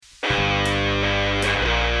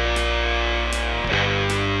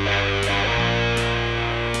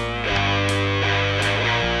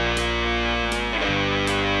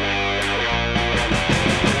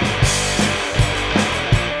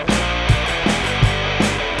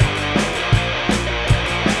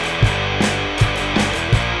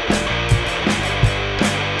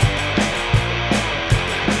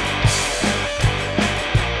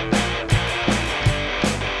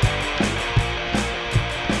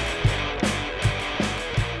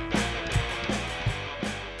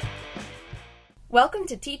Welcome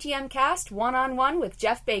to TTMCast One-on-One with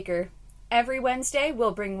Jeff Baker. Every Wednesday,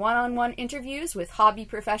 we'll bring one-on-one interviews with hobby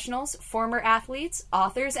professionals, former athletes,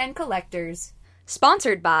 authors, and collectors.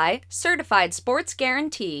 Sponsored by Certified Sports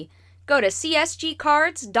Guarantee. Go to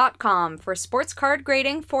csgcards.com for sports card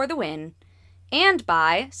grading for the win. And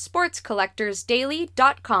by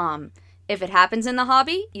sportscollectorsdaily.com. If it happens in the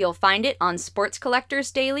hobby, you'll find it on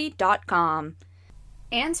sportscollectorsdaily.com.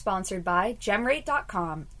 And sponsored by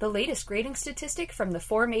GemRate.com. The latest grading statistic from the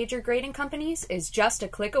 4 major grading companies is just a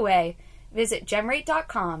click away. Visit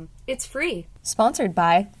GemRate.com. It's free. Sponsored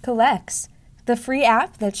by Collects, the free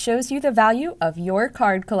app that shows you the value of your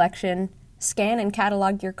card collection. Scan and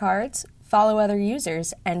catalog your cards, follow other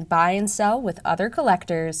users, and buy and sell with other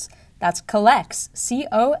collectors. That's Collects,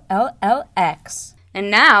 C-O-L-L-X.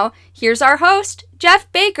 And now, here's our host,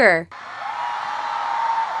 Jeff Baker.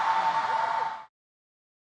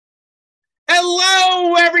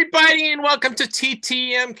 Hello, everybody, and welcome to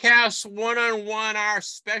TTMcast One-on-One, our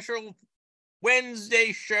special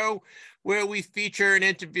Wednesday show where we feature an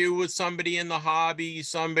interview with somebody in the hobby,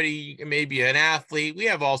 somebody, maybe an athlete. We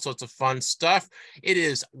have all sorts of fun stuff. It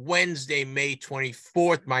is Wednesday, May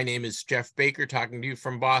 24th. My name is Jeff Baker, talking to you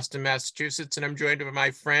from Boston, Massachusetts, and I'm joined by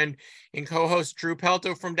my friend and co-host Drew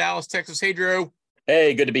Pelto from Dallas, Texas. Hey, Drew.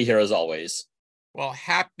 Hey, good to be here as always. Well,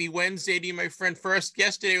 happy Wednesday to you, my friend. First,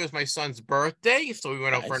 yesterday was my son's birthday, so we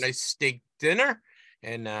went out for a nice steak dinner,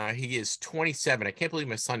 and he is 27. I can't believe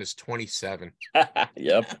my son is 27.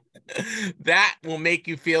 Yep. That will make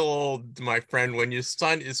you feel old, my friend, when your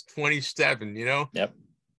son is 27, you know? Yep.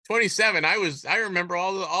 27, I remember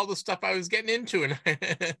all the stuff I was getting into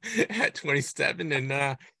at 27,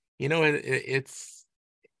 and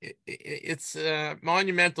it's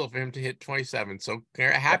monumental for him to hit 27. So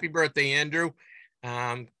happy birthday, Andrew.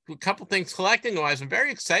 A couple things collecting wise, I'm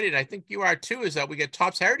very excited. I think you are too, is that we get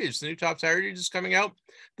Topps Heritage. The new Topps Heritage is coming out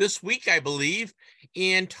this week, I believe,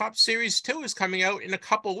 and Topps Series 2 is coming out in a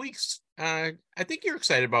couple weeks. I think you're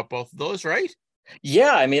excited about both of those, right?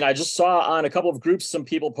 Yeah, I mean, I just saw on a couple of groups some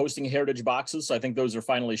people posting Heritage boxes, so I think those are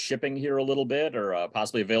finally shipping here a little bit, or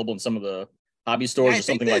possibly available in some of the hobby stores or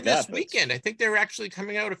something like that. This weekend, I think they're actually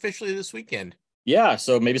coming out officially this weekend. Yeah,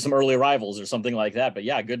 so maybe some early arrivals or something like that. But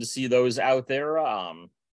yeah, good to see those out there.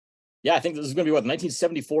 Yeah, I think this is going to be the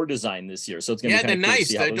 1974 design this year. So it's going to be they're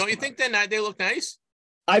nice. Don't you think they look nice?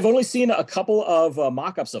 I've only seen a couple of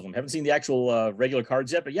mock-ups of them. Haven't seen the actual regular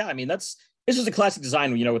cards yet. But yeah, I mean, it's just a classic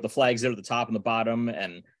design, you know, with the flags there at the top and the bottom.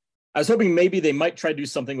 And I was hoping maybe they might try to do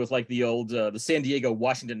something with like the old the San Diego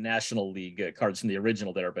Washington National League cards from the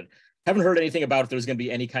original there. But haven't heard anything about if there's going to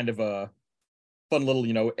be any kind of a fun little,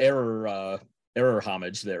 you know, error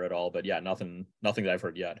homage there at all. But yeah, nothing that I've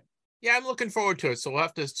heard yet. Yeah, I'm looking forward to it. So we'll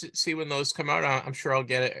have to see when those come out. I'm sure I'll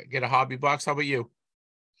get a hobby box. How about you?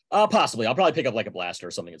 Possibly. I'll probably pick up like a blaster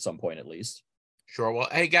or something at some point at least. Sure. Well,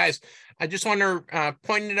 hey guys, I just want to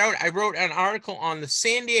point it out. I wrote an article on the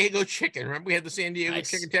San Diego chicken. Remember we had the San Diego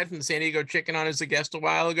chicken, Ted from the San Diego chicken on as a guest a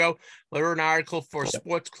while ago. I wrote an article for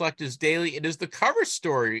Sports Collectors Daily. It is the cover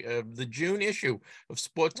story of the June issue of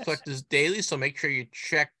Sports Collectors Daily. So make sure you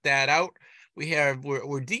check that out.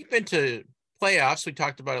 We're deep into playoffs. We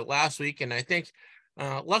talked about it last week, and I think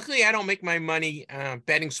luckily I don't make my money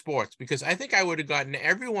betting sports, because I think I would have gotten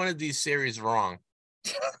every one of these series wrong.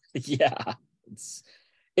 Yeah, it's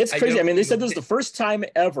crazy. I mean, they said this is the first time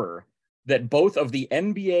ever that both of the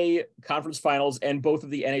NBA conference finals and both of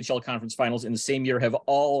the NHL conference finals in the same year have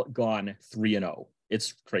all gone 3-0.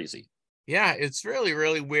 It's crazy. Yeah, it's really,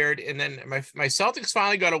 really weird. And then my Celtics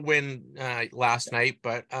finally got a win last night,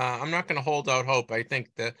 but I'm not going to hold out hope. I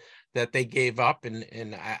think that they gave up,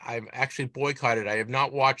 and I've actually boycotted. I have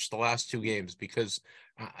not watched the last 2 games because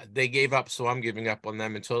they gave up, so I'm giving up on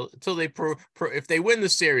them until they if they win the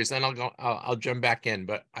series, then I'll jump back in.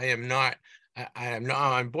 But I am not.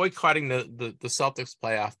 I'm boycotting the Celtics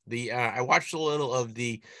playoff. I watched a little of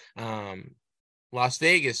the Las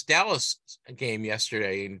Vegas Dallas game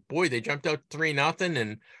yesterday, and boy, they jumped out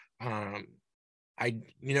 3-0. And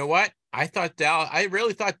you know what? I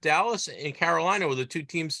really thought Dallas and Carolina were the 2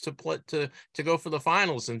 teams to go for the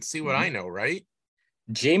finals, and see what I know, right?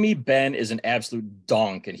 Jamie Benn is an absolute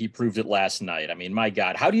donk, and he proved it last night. I mean, my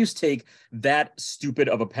God, how do you take that stupid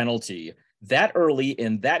of a penalty that early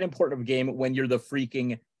in that important of a game when you're the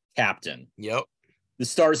freaking captain? Yep. The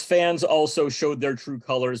Stars fans also showed their true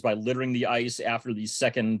colors by littering the ice after the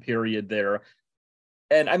second period there.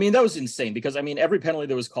 And I mean, that was insane, because I mean, every penalty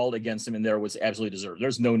that was called against him in there was absolutely deserved.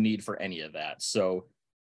 There's no need for any of that. So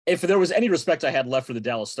if there was any respect I had left for the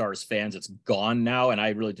Dallas Stars fans, it's gone now. And I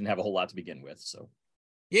really didn't have a whole lot to begin with. So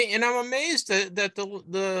yeah, and I'm amazed that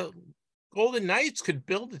the Golden Knights could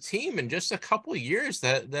build a team in just a couple of years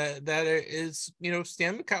that is,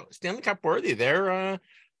 Stanley Cup worthy.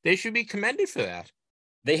 They should be commended for that.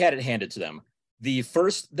 They had it handed to them. The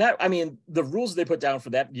rules they put down for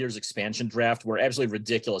that year's expansion draft were absolutely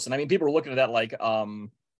ridiculous. And I mean, people were looking at that like,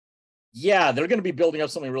 yeah, they're going to be building up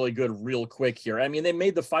something really good real quick here. I mean, they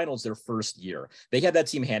made the finals their first year. They had that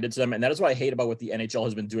team handed to them. And that is what I hate about what the NHL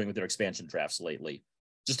has been doing with their expansion drafts lately.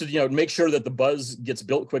 Just to, make sure that the buzz gets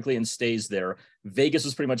built quickly and stays there. Vegas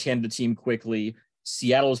was pretty much handed a team quickly.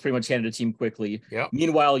 Seattle was pretty much handed a team quickly. Yep.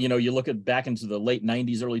 Meanwhile, you look at back into the late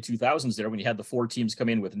 90s, early 2000s there, when you had the 4 teams come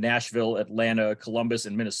in with Nashville, Atlanta, Columbus,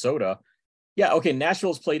 and Minnesota. Yeah, okay,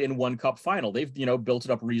 Nashville's played in one cup final. They've, built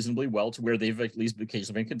it up reasonably well to where they've at least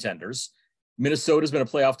occasionally been contenders. Minnesota's been a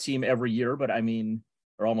playoff team every year, but I mean,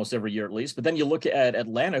 or almost every year at least. But then you look at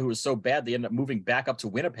Atlanta, who was so bad, they ended up moving back up to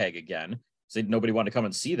Winnipeg again. So nobody wanted to come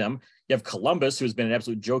and see them. You have Columbus, who's been an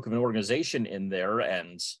absolute joke of an organization in there.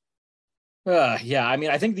 And I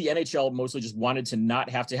think the NHL mostly just wanted to not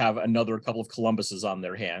have to have another couple of Columbuses on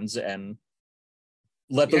their hands and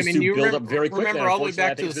let those two build up very quickly. Remember all the way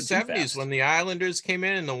back to the 70s when the Islanders came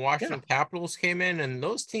in and the Washington Capitals came in, and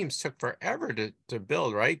those teams took forever to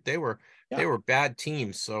build, right? They were bad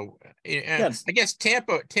teams. So I guess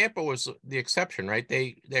Tampa was the exception, right?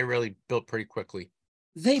 They really built pretty quickly.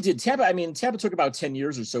 They did. Tampa took about 10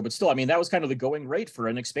 years or so, but still, that was kind of the going rate for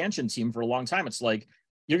an expansion team for a long time. It's like,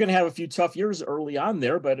 you're going to have a few tough years early on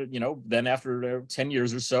there, but, then after 10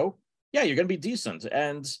 years or so, yeah, you're going to be decent.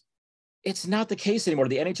 And it's not the case anymore.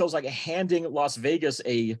 The NHL is like handing Las Vegas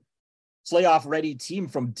a playoff ready team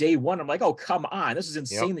from day one. I'm like, oh, come on. This is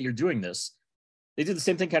insane that you're doing this. They did the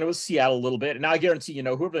same thing kind of with Seattle a little bit. And now I guarantee,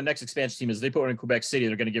 whoever the next expansion team is, they put it in Quebec City,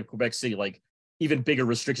 they're going to give Quebec City like even bigger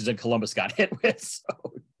restrictions than Columbus got hit with.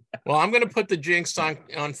 So. Well, I'm going to put the jinx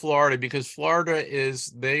on Florida, because Florida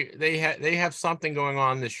is they have something going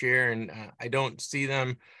on this year, and I don't see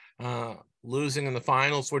them losing in the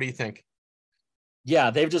finals. What do you think?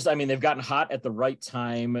 Yeah, they've gotten hot at the right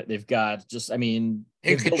time. They've got and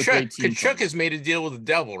Kachuk has made a deal with the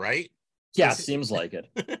devil, right? Yeah, it seems like it.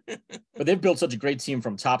 But they've built such a great team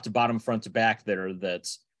from top to bottom, front to back there,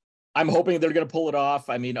 that I'm hoping they're going to pull it off.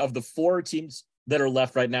 Of the 4 teams that are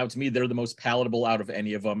left right now, to me, they're the most palatable out of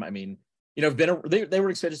any of them. They were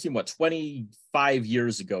expansion team 25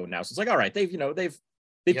 years ago now, so it's like, all right, they've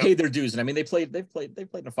paid their dues, and they've played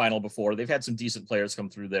in a final before. They've had some decent players come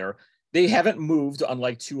through there. They haven't moved,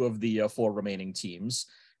 unlike 2 of the 4 remaining teams.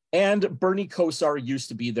 And Bernie Kosar used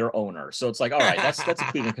to be their owner, so it's like, all right, that's a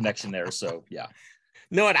Cleveland connection there. So yeah.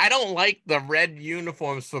 No, and I don't like the red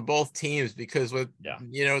uniforms for both teams, because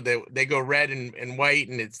they go red and white,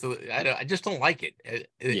 and I just don't like it.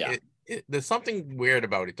 There's something weird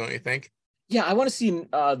about it, don't you think? Yeah, I want to see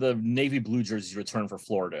the navy blue jerseys return for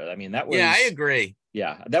Florida. That was. Yeah, I agree.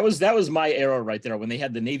 Yeah, that was my era right there when they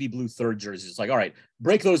had the navy blue third jerseys. It's like, all right,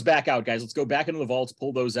 break those back out, guys. Let's go back into the vaults,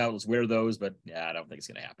 pull those out. Let's wear those. But yeah, I don't think it's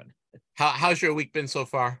going to happen. How's your week been so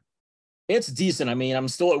far? It's decent. I'm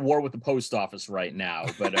still at war with the post office right now,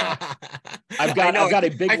 but I've got a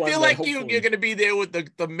big one. I feel like you're going to be there with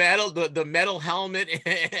the metal helmet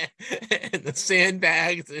and the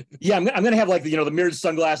sandbags. Yeah, I'm going to have the mirrored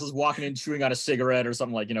sunglasses, walking in, chewing on a cigarette or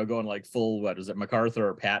something, going like full, what is it, MacArthur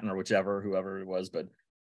or Patton or whoever it was. But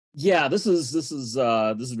yeah, this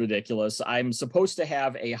is ridiculous. I'm supposed to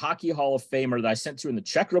have a Hockey Hall of Famer that I sent to in the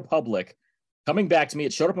Czech Republic coming back to me.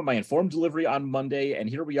 It showed up on my informed delivery on Monday, and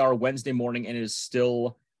here we are Wednesday morning, and it is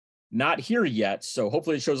still not here yet. So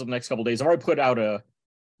hopefully it shows up the next couple of days. I've already put out a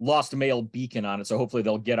lost mail beacon on it, so hopefully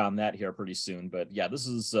they'll get on that here pretty soon. But yeah, this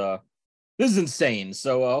is insane.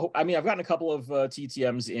 So I've gotten a couple of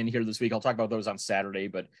TTMs in here this week. I'll talk about those on Saturday,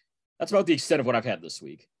 but that's about the extent of what I've had this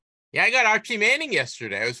week. Yeah, I got Archie Manning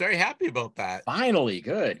yesterday. I was very happy about that. Finally,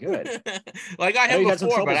 good. Well, I got him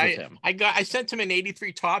before, but I sent him an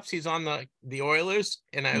 83 Topps. He's on the Oilers,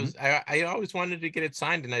 and I always wanted to get it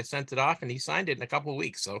signed, and I sent it off, and he signed it in a couple of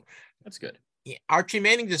weeks. So that's good. Yeah, Archie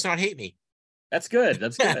Manning does not hate me. That's good. All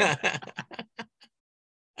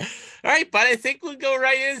right, but I think we'll go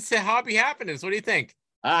right into hobby happenings. What do you think?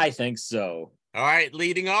 I think so. All right,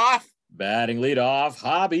 leading off. Batting lead off,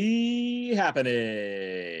 hobby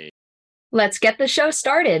happening. Let's get the show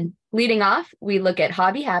started. Leading off, we look at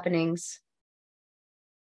hobby happenings.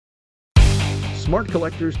 Smart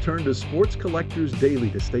collectors turn to Sports Collectors Daily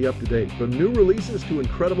to stay up to date. From new releases to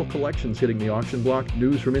incredible collections hitting the auction block,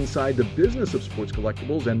 news from inside the business of sports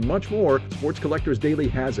collectibles, and much more, Sports Collectors Daily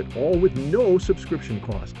has it, all with no subscription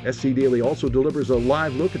cost. SC Daily also delivers a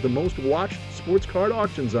live look at the most watched sports card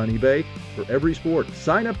auctions on eBay for every sport.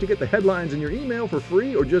 Sign up to get the headlines in your email for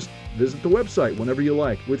free, or just visit the website whenever you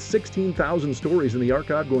like. With 16,000 stories in the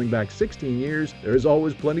archive going back 16 years, there's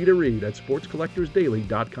always plenty to read at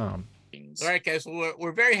sportscollectorsdaily.com. All right, guys,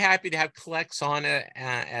 we're very happy to have Collects on it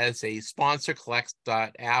as a sponsor.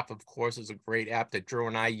 Collects.app, of course, is a great app that Drew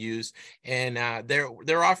and I use, and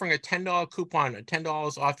they're offering a $10 coupon,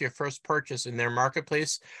 $10 off your first purchase in their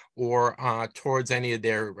marketplace or towards any of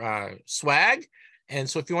their swag. And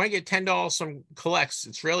so if you want to get $10 from Collects,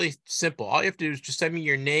 it's really simple. All you have to do is just send me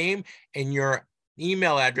your name and your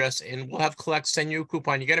email address, and we'll have Collects send you a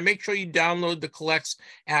coupon. You got to make sure you download the Collects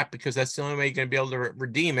app, because that's the only way you're going to be able to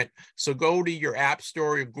redeem it. So go to your app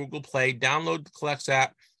store or Google Play, download the Collects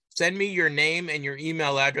app, send me your name and your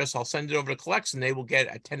email address. I'll send it over to Collects, and they will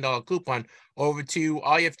get a $10 coupon over to you.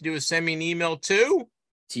 All you have to do is send me an email to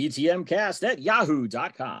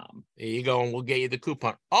TTMcast@yahoo.com. There you go, and we'll get you the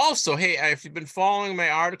coupon. Also, hey, if you've been following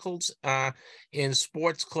my articles in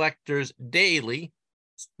Sports Collectors Daily,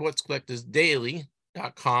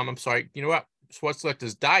 sportscollectorsdaily.com. I'm sorry, you know what? Sports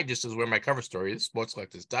Collectors Digest is where my cover story is. Sports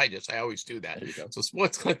Collectors Digest. I always do that. So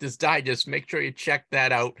Sports Collectors Digest, make sure you check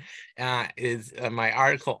that out. Is my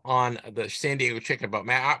article on the San Diego Chicken, about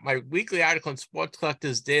my weekly article in Sports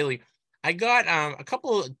Collectors Daily. I got a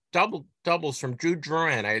couple of doubles from Drew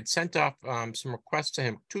Duran. I had sent off some requests to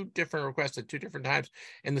him, 2 different requests at 2 different times.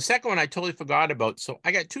 And the second one I totally forgot about. So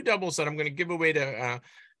I got 2 doubles that I'm going to give away to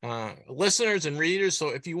listeners and readers. So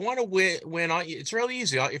if you want to win, it's really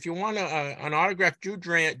easy. If you want an autographed Drew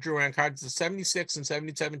Duran card, it's a 76 and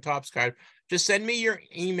 77 Topps card. Just send me your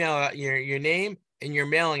email, your name and your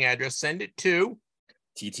mailing address. Send it to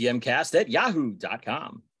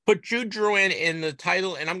TTMcast@yahoo.com. Put Drew Duran in the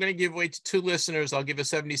title, and I'm going to give away to 2 listeners. I'll give a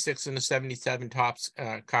 76 and a 77 Topps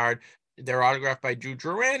card. They're autographed by Drew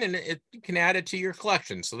Duran, and you can add it to your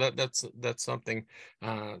collection. So that's something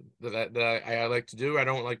that I like to do. I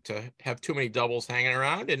don't like to have too many doubles hanging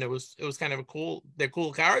around, and it was kind of they're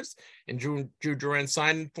cool cards. And Drew Duran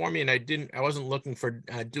signed for me, and I wasn't looking for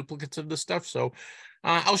duplicates of the stuff. So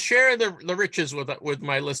I'll share the riches with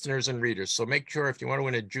my listeners and readers. So make sure, if you want to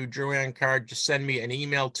win a Drew Duran card, just send me an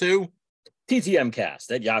email to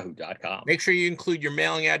TTMcast@yahoo.com. Make sure you include your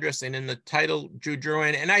mailing address and in the title, Drew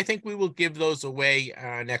Duran. And I think we will give those away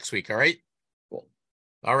next week. All right. Cool.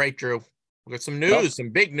 All right, Drew. We've got some news, some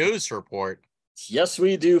big news to report. Yes,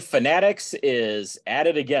 we do. Fanatics is at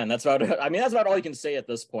it again. That's about all you can say at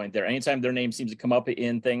this point there. Anytime their name seems to come up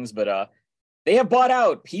in things, but they have bought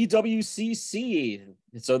out PWCC.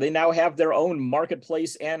 So they now have their own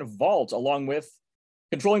marketplace and vault, along with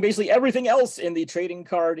controlling basically everything else in the trading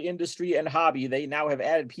card industry and hobby. They now have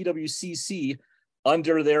added PWCC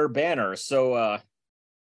under their banner. So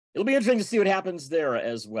it'll be interesting to see what happens there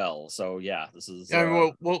as well. So yeah, this is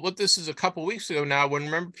what this is a couple weeks ago now, when,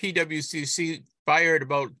 remember, PWCC fired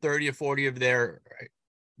about 30 or 40 of their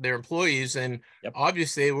employees, and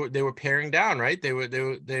obviously they were paring down, right? They were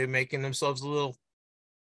making themselves a little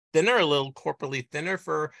thinner, a little corporately thinner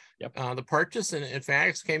for the purchase, and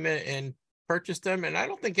Fanatics came in and purchased them, and I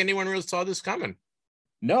don't think anyone really saw this coming.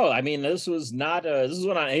 No, I mean, this was not this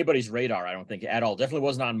wasn't on anybody's radar, I don't think, at all. Definitely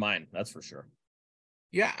wasn't on mine, that's for sure.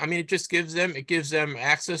 Yeah, I mean, it just gives them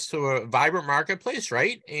access to a vibrant marketplace,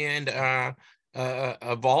 right? And a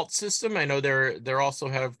vault system. I know they're also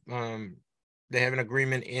have they have an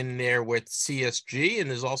agreement in there with CSG, and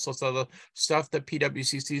there's also some other stuff that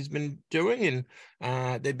PWCC has been doing,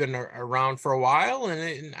 and they've been around for a while,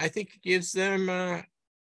 and I think it gives them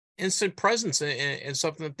instant presence in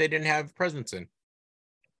something that they didn't have presence in.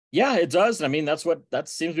 Yeah, it does. I mean, that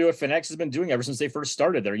seems to be what Fanatics has been doing ever since they first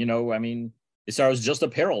started there. I mean, they started as just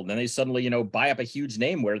apparel, and then they suddenly, buy up a huge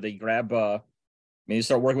name where they grab, they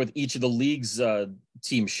start working with each of the league's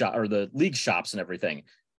team shop or the league shops and everything.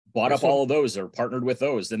 Bought up all of those or partnered with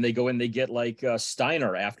those. Then they go and they get like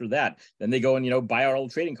Steiner after that. Then they go and, buy out all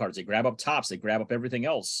the trading cards. They grab up Topps. They grab up everything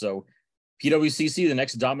else. So PWCC, the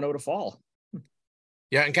next domino to fall.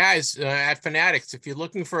 Yeah, and guys, at Fanatics, if you're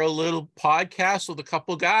looking for a little podcast with a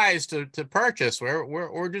couple guys to purchase,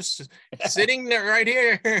 we're just sitting there right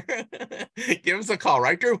here. Give us a call,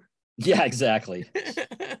 right, Drew? Yeah, exactly.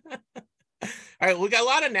 All right, we got a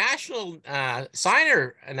lot of national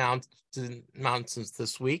signer announcements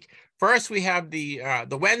this week. First, we have the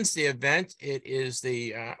Wednesday event. It is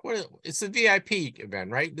it's the VIP event,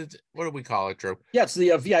 right? What do we call it, Drew? Yeah, it's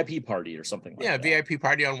the VIP party or something like that. VIP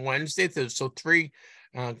party on Wednesday. So three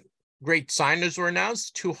great signers were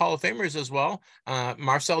announced, 2 Hall of Famers as well.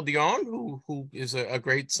 Marcel Dion, who is a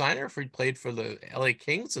great signer, he played for the LA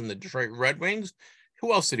Kings and the Detroit Red Wings.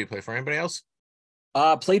 Who else did he play for? Anybody else?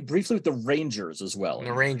 Played briefly with the Rangers as well. And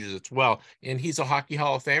the Rangers as well. And he's a Hockey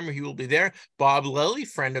Hall of Famer. He will be there. Bob Lilly,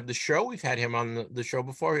 friend of the show. We've had him on the show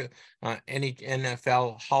before. Any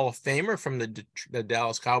NFL Hall of Famer from the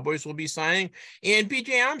Dallas Cowboys will be signing. And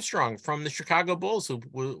B.J. Armstrong from the Chicago Bulls, who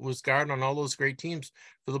was guard on all those great teams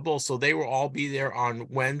for the Bulls. So they will all be there on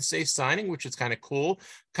Wednesday signing, which is kind of cool.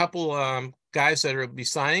 Couple guys that will be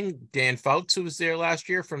signing: Dan Fouts, who was there last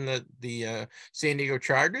year from the San Diego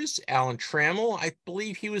Chargers. Alan Trammell, I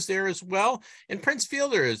believe he was there as well. And Prince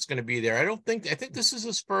Fielder is going to be there. I think this is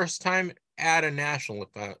his first time at a national,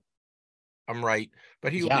 if I'm right.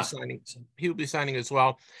 But he will be signing. He will be signing as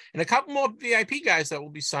well. And a couple more VIP guys that will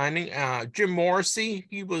be signing. Jim Morrissey,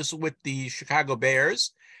 he was with the Chicago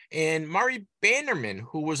Bears. And Murray Bannerman,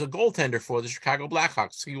 who was a goaltender for the Chicago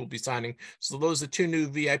Blackhawks, he will be signing. So those are 2 new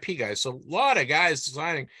VIP guys. So a lot of guys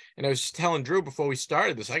signing. And I was just telling Drew before we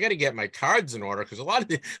started this, I got to get my cards in order because a lot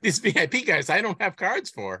of these VIP guys I don't have cards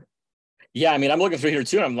for. Yeah, I mean, I'm looking through here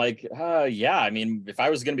too. And I'm like, yeah, I mean, if I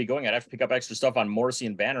was going to be going, I'd have to pick up extra stuff on Morrissey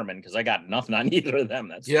and Bannerman because I got nothing on either of them.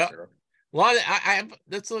 That's for sure. A lot of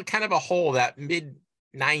that's kind of a hole that mid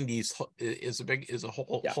 90s is a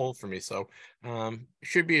hole for me. So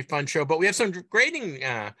should be a fun show. But we have some grading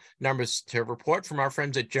numbers to report from our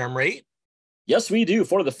friends at GemRate. Yes, we do.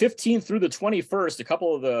 For the 15th through the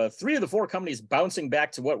 21st, 3 of the 4 companies bouncing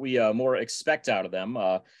back to what we more expect out of them.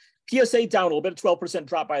 PSA down a little bit, 12%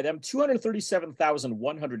 drop by them.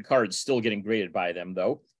 237,100 cards still getting graded by them,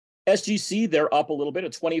 though. SGC, they're up a little bit, a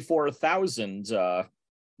 24,000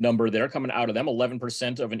 number there coming out of them,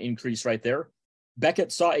 11% of an increase right there.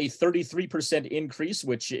 Beckett saw a 33% increase,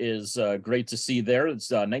 which is great to see there.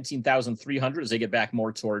 It's 19,300 as they get back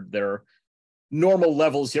more toward their normal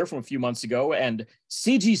levels here from a few months ago. And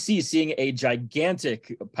CGC seeing a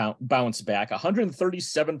gigantic bounce back,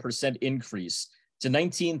 137% increase to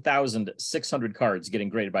 19,600 cards getting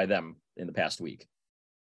graded by them in the past week.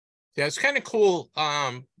 Yeah, it's kind of cool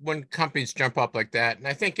when companies jump up like that. And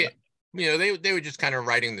I think they were just kind of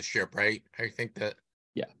riding the ship, right? I think that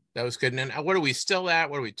that was good. And then what are we still at?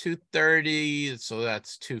 What are we, 230? So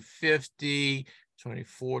that's 250,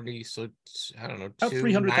 2040. So I don't know. About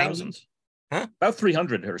 300,000. Huh? About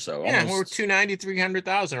 300 or so. Yeah, almost. we're 290,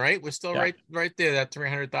 300,000, right? We're still right there. That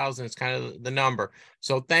 300,000 is kind of the number.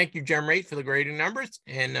 So thank you, GemRate, for the grading numbers.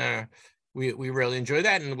 And we really enjoy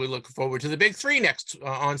that. And we look forward to the big 3 next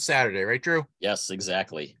on Saturday, right, Drew? Yes,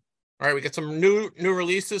 exactly. All right, we got some new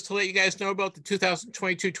releases to let you guys know about. The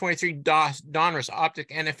 2022-23 Donruss Optic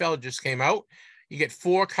NFL just came out. You get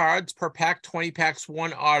 4 cards per pack, 20 packs,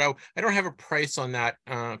 1 auto. I don't have a price on that,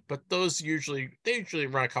 but those usually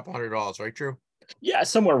run a couple $100, right, Drew? Yeah,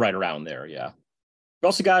 somewhere right around there, yeah. We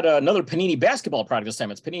also got another Panini basketball product this time.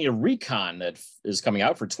 It's Panini Recon that is coming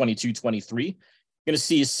out for 22-23. Going to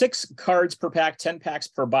see 6 cards per pack, 10 packs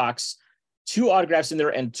per box. 2 autographs in there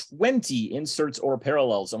and 20 inserts or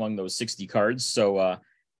parallels among those 60 cards. So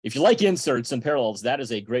if you like inserts and parallels, that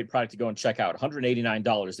is a great product to go and check out.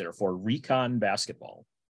 $189 there for Recon Basketball.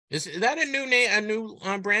 Is that a new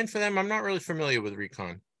brand for them? I'm not really familiar with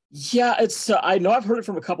Recon. Yeah, it's I know I've heard it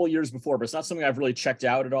from a couple of years before, but it's not something I've really checked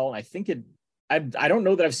out at all. And I think I don't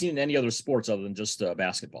know that I've seen it in any other sports other than just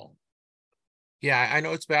basketball. Yeah, I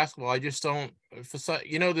know it's basketball. I just don't,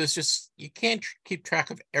 there's just, you can't keep track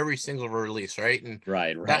of every single release, right? And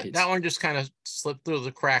right. That one just kind of slipped through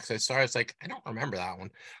the cracks. I saw it. It's like, I don't remember that one.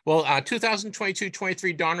 Well,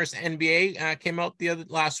 2022-23 Donruss NBA came out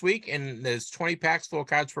last week, and there's 20 packs, 4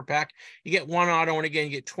 cards per pack. You get 1 auto, and again,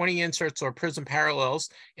 you get 20 inserts or prism parallels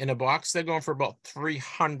in a box. They're going for about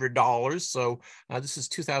 $300. So this is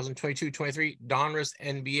 2022-23 Donruss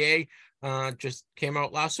NBA. Just came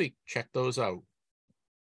out last week. Check those out.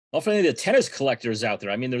 Well, for any of the tennis collectors out there,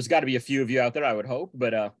 I mean, there's got to be a few of you out there, I would hope,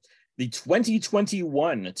 but the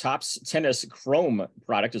 2021 Topps Tennis Chrome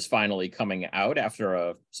product is finally coming out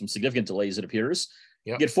after some significant delays, it appears.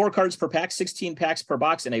 Yep. You get 4 cards per pack, 16 packs per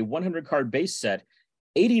box, and a 100-card base set.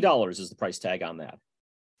 $80 is the price tag on that.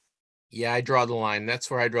 Yeah, I draw the line.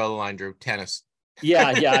 That's where I draw the line, Drew. Tennis. Yeah.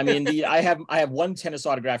 I mean, I have 1 tennis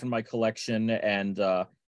autograph in my collection, and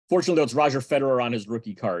fortunately, though, it's Roger Federer on his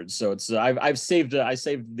rookie cards, so it's I saved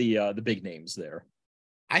the big names there.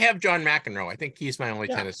 I have John McEnroe. I think he's my only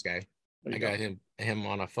tennis guy. I got him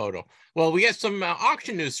on a photo. Well, we got some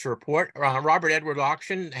auction news to report. Robert Edward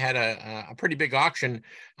Auction had a pretty big auction.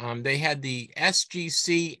 They had the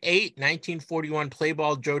SGC 8 1941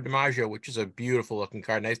 Playball Joe DiMaggio, which is a beautiful looking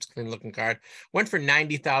card, nice clean looking card. Went for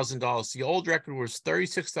 $90,000. The old record was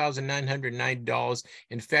 $36,990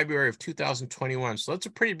 in February of 2021. So that's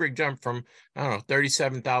a pretty big jump from, I don't know,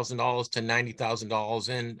 $37,000 to $90,000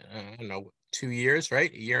 in, I don't know, 2 years,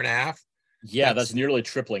 right? A year and a half. Yeah, that's nearly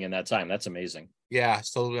tripling in that time. That's amazing. Yeah,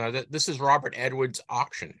 so this is Robert Edwards'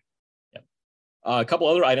 auction. Yep. A couple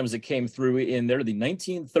other items that came through in there. The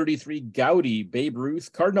 1933 Gaudy Babe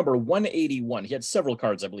Ruth, card number 181. He had several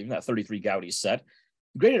cards, I believe, in that 33 Gaudy set.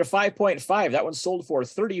 Graded a 5.5. That one sold for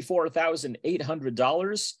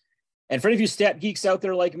 $34,800. And for any of you stat geeks out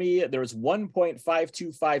there like me, there was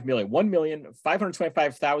 $1.525 million,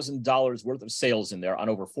 $1,525,000 worth of sales in there on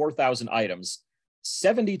over 4,000 items.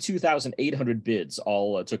 72,800 bids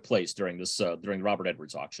all took place during this during Robert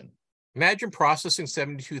Edwards auction. Imagine processing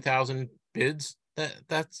 72,000 bids.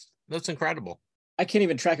 That's incredible. I can't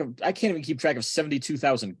even keep track of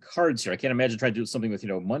 72,000 cards here. I can't imagine trying to do something with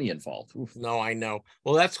money involved. Oof. No, I know.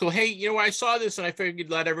 Well, that's cool. Hey, I saw this and I figured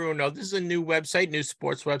you'd let everyone know this is a new website, new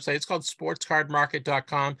sports website. It's called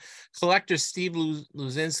sportscardmarket.com. Collector Steve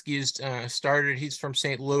Luzinski started. He's from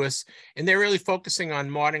St. Louis, and they're really focusing on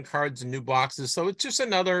modern cards and new boxes. So it's just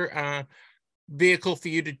another vehicle for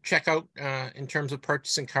you to check out in terms of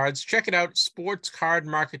purchasing cards. Check it out,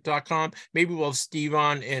 sportscardmarket.com. Maybe we'll have Steve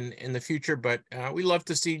on in the future, but we love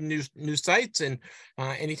to see new sites, and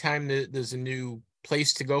anytime there's a new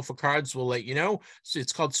place to go for cards, we'll let you know. So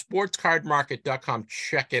it's called sportscardmarket.com.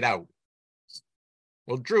 Check it out.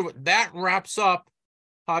 Well, Drew, that wraps up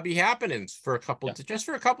hobby happenings for a couple of days.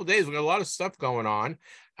 We got a lot of stuff going on.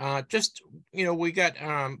 We got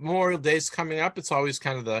Memorial Days coming up. It's always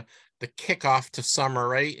kind of the kickoff to summer,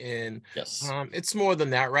 right? And yes, it's more than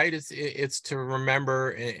that, right? It's to remember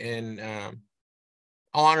and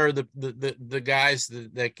honor the guys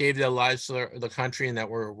that gave their lives to the country and that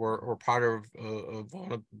were part of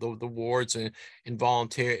one of the wars and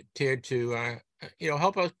volunteered to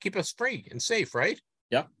help us keep us free and safe, right?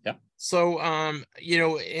 Yeah. So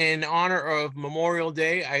in honor of Memorial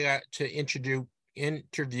Day, I got to interview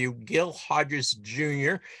Gil Hodges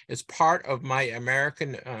Jr. as part of my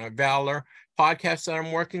American Valor podcast that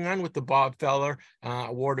I'm working on with the Bob Feller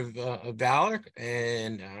Award of Valor,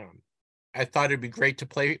 and I thought it'd be great to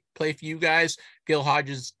play for you guys. Gil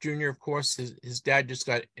Hodges Jr., of course, his dad just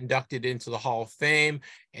got inducted into the Hall of Fame,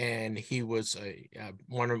 and he was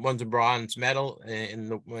won a bronze medal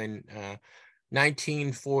when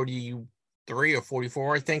 1943 or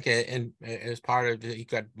 44, I think, and as part of it, he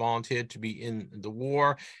got volunteered to be in the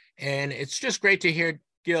war. And it's just great to hear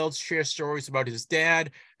Gil share stories about his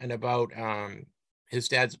dad and about his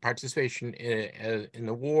dad's participation in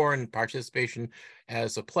the war and participation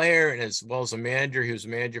as a player and as well as a manager. He was a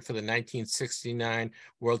manager for the 1969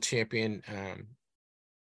 world champion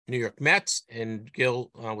New York Mets, and Gil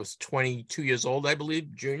was 22 years old, I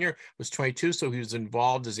believe. Junior was 22, so he was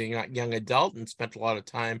involved as a young adult and spent a lot of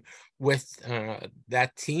time with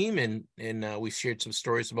that team, and we shared some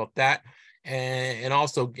stories about that. And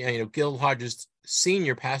also, Gil Hodges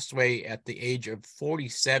Sr. passed away at the age of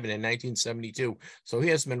 47 in 1972, so he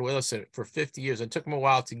has been with us for 50 years. It took him a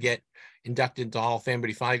while to get inducted into the Hall of Fame,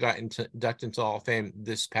 but he finally got inducted into the Hall of Fame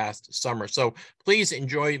this past summer. So please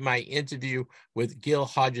enjoy my interview with Gil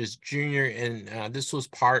Hodges Jr. And this was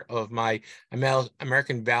part of my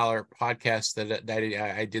American Valor podcast that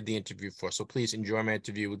I did the interview for. So please enjoy my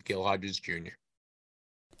interview with Gil Hodges Jr.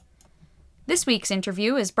 This week's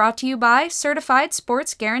interview is brought to you by Certified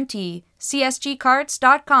Sports Guarantee,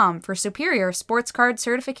 CSGcards.com for superior sports card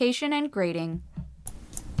certification and grading.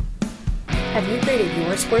 Have you graded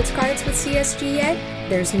your sports cards with CSG yet?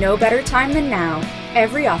 There's no better time than now.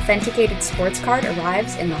 Every authenticated sports card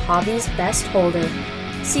arrives in the hobby's best holder.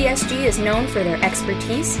 CSG is known for their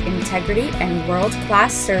expertise, integrity, and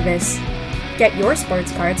world-class service. Get your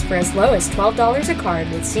sports cards for as low as $12 a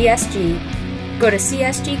card with CSG. Go to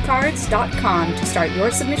CSGcards.com to start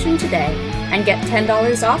your submission today and get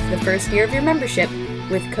 $10 off the first year of your membership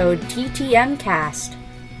with code TTMCast.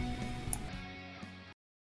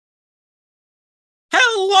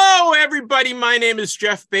 Hello, everybody. My name is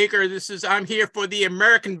Jeff Baker. I'm here for the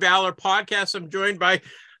American Valor podcast. I'm joined by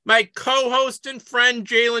my co-host and friend,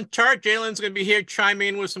 Jalen Tart. Jalen's going to be here chiming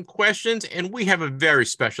in with some questions, and we have a very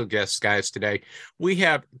special guest, guys, today. We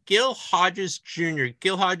have Gil Hodges Jr.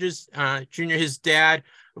 Gil Hodges Jr., his dad,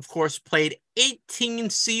 of course, played 18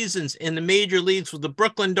 seasons in the major leagues with the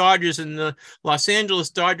Brooklyn Dodgers and the Los Angeles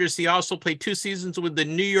Dodgers. He also played 2 seasons with the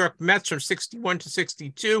New York Mets from 61 to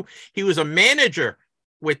 62. He was a manager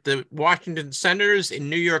with the Washington Senators and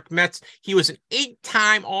New York Mets. He was an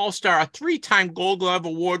 8-time All-Star, a 3-time Gold Glove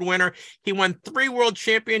Award winner. He won 3 World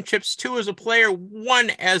Championships, 2 as a player, 1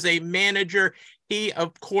 as a manager. He,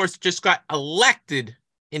 of course, just got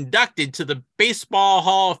inducted to the Baseball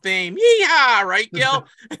Hall of Fame. Yeehaw, right, Gil?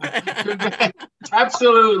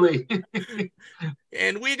 Absolutely.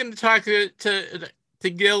 And we're going to talk to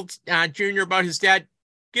Gil Jr. about his dad.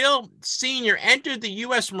 Gil Sr. entered the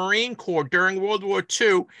U.S. Marine Corps during World War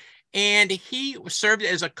II, and he served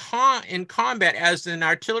as in combat as an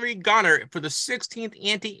artillery gunner for the 16th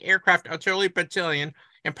Anti-Aircraft Artillery Battalion,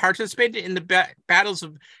 and participated in the battles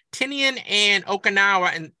of Tinian and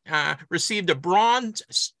Okinawa, and received a Bronze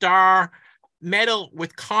Star Medal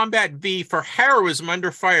with Combat V for heroism under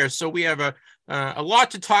fire. So we have a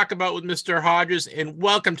lot to talk about with Mr. Hodges, and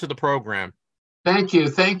welcome to the program. Thank you.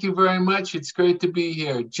 Thank you very much. It's great to be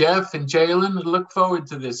here. Jeff and Jalen, look forward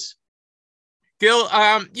to this. Gil,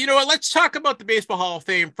 you know what? Let's talk about the Baseball Hall of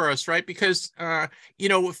Fame first, right? Because,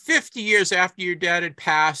 50 years after your dad had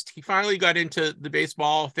passed, he finally got into the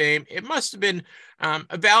Baseball Hall of Fame. It must have been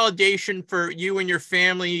a validation for you and your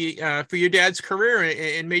family for your dad's career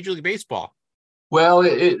in Major League Baseball. Well,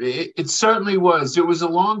 it certainly was. It was a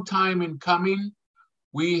long time in coming.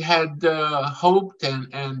 We had hoped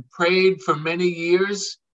and prayed for many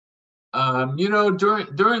years. During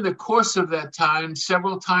the course of that time,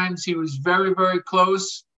 several times he was very, very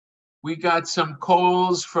close. We got some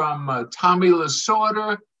calls from Tommy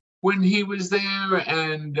Lasorda when he was there,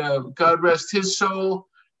 and God rest his soul,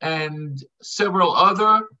 and several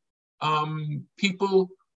other people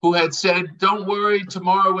who had said, don't worry,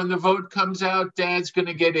 tomorrow when the vote comes out, Dad's going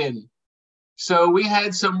to get in. So we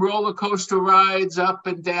had some roller coaster rides up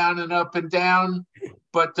and down,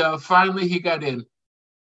 but finally he got in.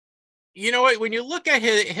 You know what? When you look at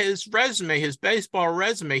his resume, his baseball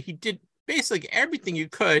resume, he did basically everything you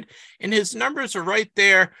could, and his numbers are right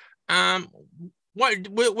there. What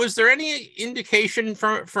was there any indication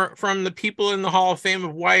from the people in the Hall of Fame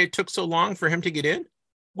of why it took so long for him to get in?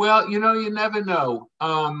 Well, you never know.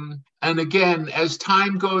 And again, as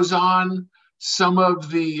time goes on, some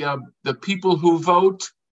of the people who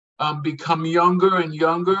vote become younger and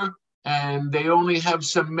younger, and they only have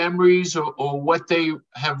some memories or what they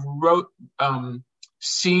have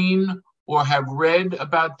seen or have read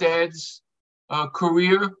about Dad's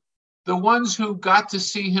career. The ones who got to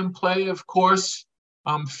see him play, of course,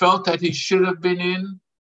 felt that he should have been in.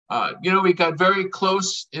 We got very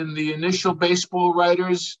close in the initial baseball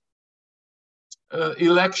writers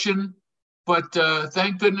election, but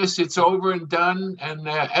thank goodness it's over and done. And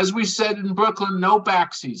as we said in Brooklyn, no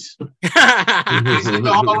backsies. He's in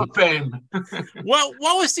the Hall of Fame. What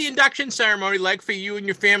was the induction ceremony like for you and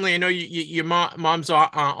your family? I know your mom's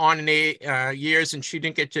on in 8 years, and she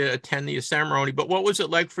didn't get to attend the ceremony. But what was it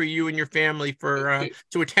like for you and your family to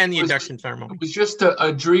attend the induction ceremony? It was just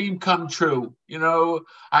a dream come true.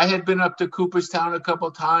 I had been up to Cooperstown a couple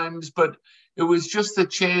of times, but it was just a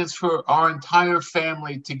chance for our entire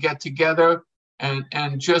family to get together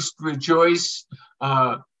and just rejoice.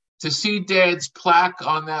 To see Dad's plaque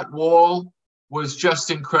on that wall was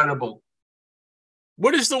just incredible.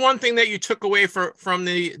 What is the one thing that you took away from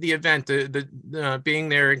the event, the being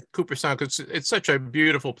there in Cooperstown? Because it's such a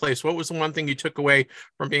beautiful place. What was the one thing you took away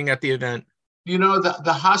from being at the event?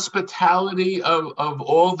 The hospitality of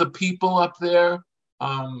all the people up there,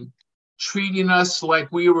 treating us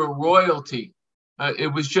like we were royalty.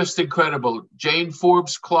 It was just incredible. Jane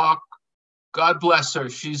Forbes Clark, God bless her.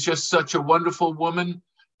 She's just such a wonderful woman.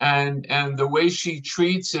 And the way she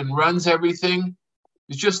treats and runs everything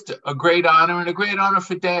is just a great honor, and a great honor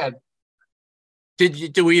for Dad.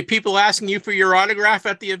 Were people asking you for your autograph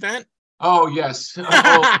at the event? Oh, yes. Sure.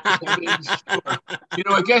 I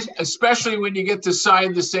guess especially when you get to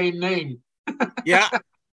sign the same name. Yeah.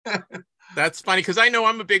 That's funny, because I know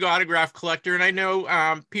I'm a big autograph collector, and I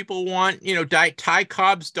know people want, Ty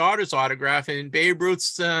Cobb's daughter's autograph and Babe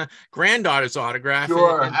Ruth's granddaughter's autograph.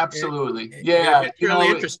 Sure, absolutely. Yeah. It's really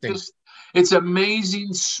interesting. It's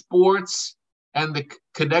amazing sports and the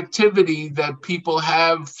connectivity that people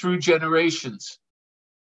have through generations.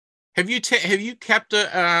 Have you kept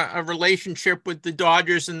a relationship with the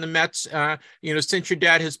Dodgers and the Mets, since your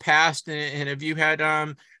dad has passed, and have you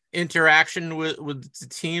had interaction with the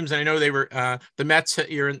teams? And I know they were the Mets.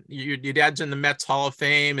 Your dad's in the Mets Hall of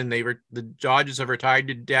Fame, and the Dodgers have retired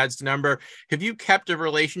to Dad's number. Have you kept a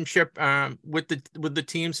relationship with the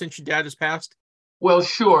team since your dad has passed? Well,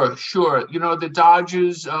 sure. You know, the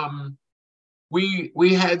Dodgers,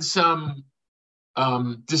 we had some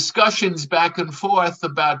discussions back and forth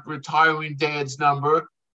about retiring Dad's number,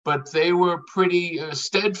 but they were pretty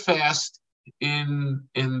steadfast in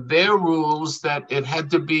their rules that it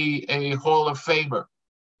had to be a Hall of Famer.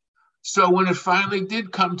 So when it finally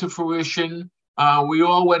did come to fruition, we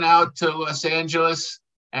all went out to Los Angeles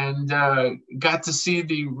and got to see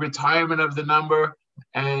the retirement of the number.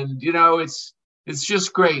 And, you know, it's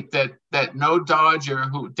just great that no Dodger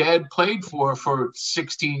who Dad played for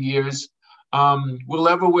 16 years will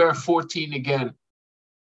ever wear 14 again.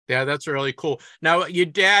 Yeah, that's really cool. Now, your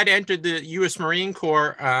dad entered the U.S. Marine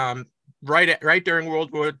Corps right during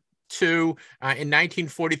World War II in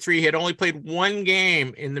 1943. He had only played one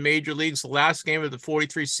game in the major leagues, the last game of the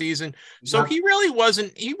 43 season. So he really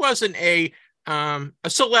wasn't a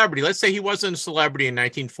celebrity. Let's say he wasn't a celebrity in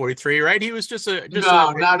 1943, right? He was just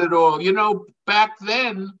not at all. You know, back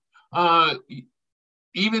then,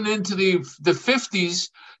 even into the 50s,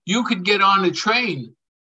 you could get on a train,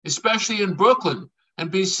 especially in Brooklyn, and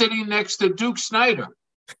be sitting next to Duke Snider.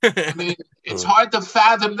 I mean, it's hard to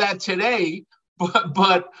fathom that today,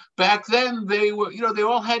 but back then they were, you know, they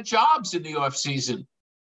all had jobs in the off season.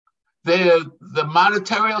 The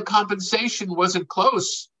monetary compensation wasn't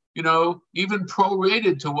close, you know, even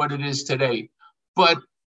prorated to what it is today. But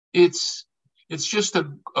it's just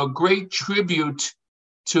a great tribute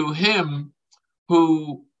to him,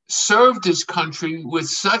 who served his country with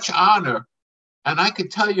such honor. And I could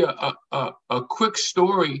tell you a quick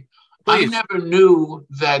story. Please. I never knew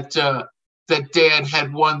that Dad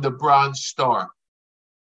had won the Bronze Star.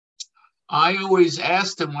 I always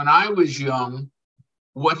asked him when I was young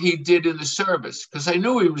what he did in the service, because I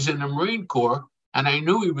knew he was in the Marine Corps and I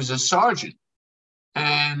knew he was a sergeant.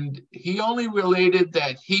 And he only related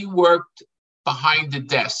that he worked behind the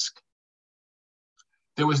desk.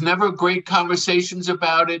 There was never great conversations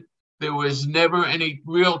about it. There was never any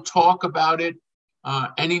real talk about it.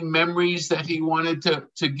 Any memories that he wanted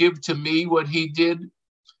to give to me, what he did,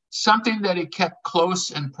 something that he kept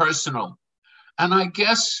close and personal. And I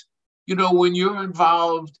guess, you know, when you're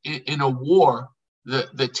involved in a war,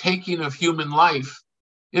 the taking of human life,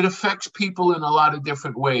 it affects people in a lot of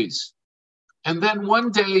different ways. And then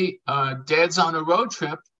one day, Dad's on a road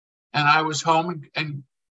trip, and I was home and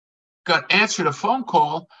answered a phone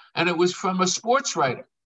call, and it was from a sports writer.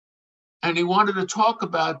 And he wanted to talk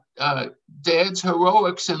about Dad's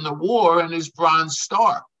heroics in the war and his Bronze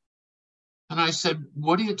Star. And I said,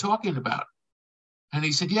 what are you talking about? And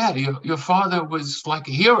he said, yeah, your father was like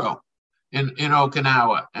a hero in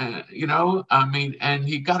Okinawa. You know, I mean, and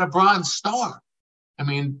he got a Bronze Star. I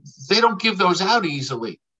mean, they don't give those out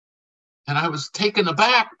easily. And I was taken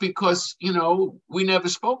aback because, you know, we never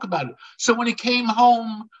spoke about it. So when he came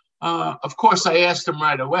home, of course, I asked him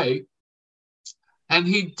right away. And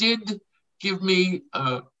he did give me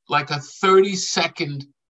like a 30-second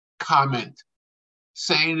comment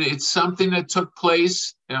saying it's something that took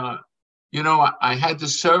place. You know, I had to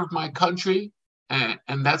serve my country,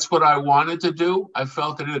 and that's what I wanted to do. I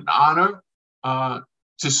felt it an honor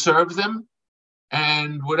to serve them.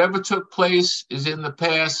 And whatever took place is in the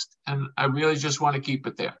past, and I really just want to keep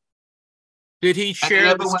it there. Did he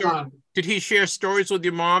share Did he share stories with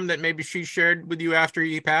your mom that maybe she shared with you after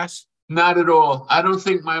he passed? Not at all. I don't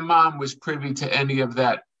think my mom was privy to any of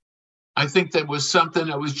that. I think that was something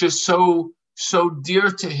that was just so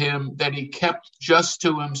dear to him that he kept just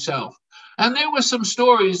to himself. And there were some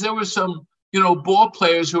stories. There were some, you know, ball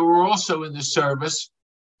players who were also in the service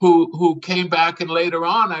who came back, and later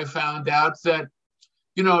on I found out that,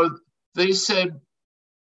 you know, they said,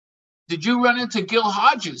 did you run into Gil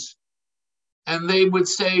Hodges? And they would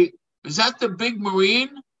say, is that the big Marine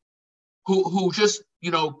who just,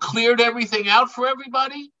 you know, cleared everything out for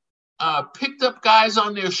everybody, picked up guys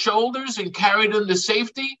on their shoulders and carried them to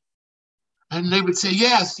safety? And they would say,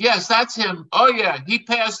 yes, that's him. Oh, yeah, he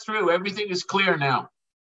passed through. Everything is clear now.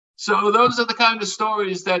 So those are the kind of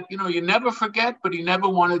stories that, you know, you never forget, but he never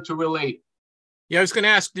wanted to relate. Yeah, I was going to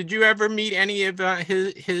ask, did you ever meet any of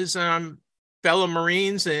his fellow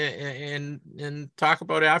Marines and talk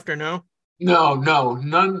about after? No? No,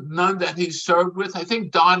 none that he served with. I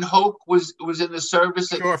think Don Hoke was in the service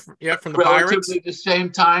from the relatively Pirates. The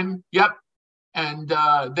same time. Yep, and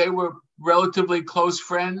they were relatively close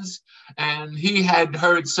friends. And he had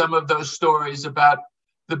heard some of those stories about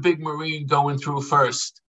the big Marine going through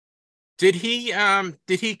first. Did he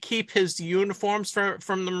keep his uniforms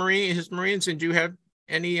from the Marines? And do you have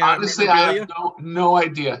any? Honestly, I have no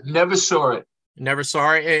idea. Never saw it. Never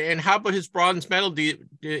saw it. And how about his bronze medal? Did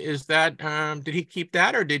he keep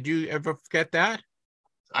that, or did you ever forget that?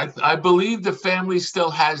 I believe the family still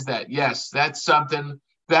has that. Yes, that's something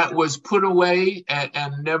that was put away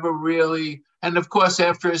and never really. And of course,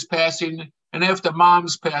 after his passing and after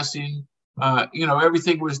Mom's passing,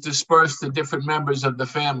 everything was dispersed to different members of the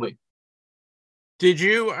family. Did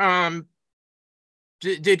you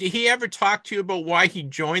did he ever talk to you about why he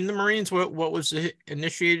joined the Marines? What was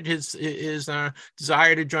initiated his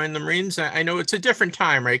desire to join the Marines? I know it's a different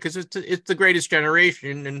time, right? Because it's the greatest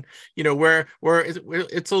generation, and where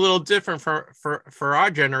it's a little different for our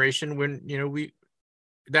generation when we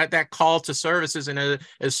that call to service isn't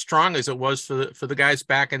as strong as it was for the guys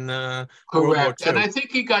back in the World War II. And I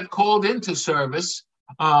think he got called into service,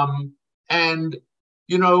 and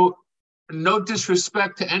no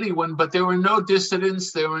disrespect to anyone, but there were no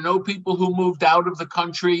dissidents. There were no people who moved out of the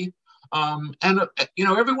country.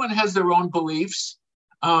 Everyone has their own beliefs.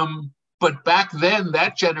 But back then,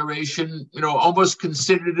 that generation, almost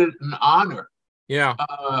considered it an honor. Yeah.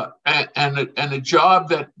 And a job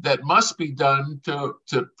that must be done to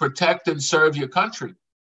protect and serve your country.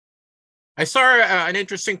 I saw an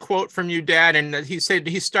interesting quote from your dad, and he said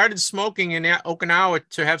he started smoking in Okinawa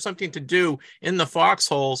to have something to do in the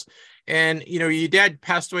foxholes. And, your dad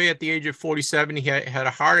passed away at the age of 47. He had a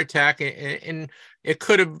heart attack, and it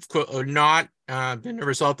could have not been a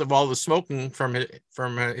result of all the smoking from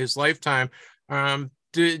his lifetime.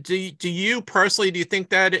 Do you personally, do you think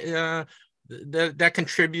that that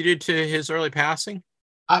contributed to his early passing?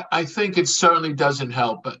 I think it certainly doesn't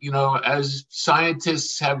help. But, as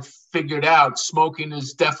scientists have figured out, smoking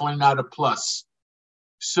is definitely not a plus.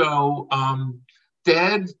 So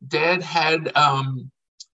Dad had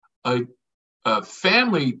a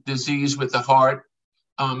family disease with the heart.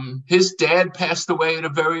 His dad passed away at a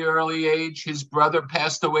very early age. His brother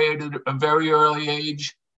passed away at a very early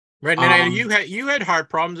age. Right. Now you had heart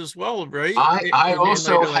problems as well, right? I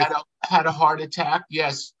also had a heart attack.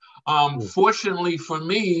 Yes. Fortunately for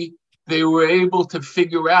me, they were able to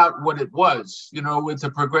figure out what it was, with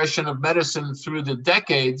the progression of medicine through the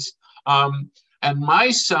decades. And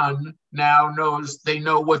my son now they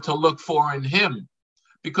know what to look for in him,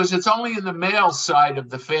 because it's only in the male side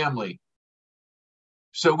of the family.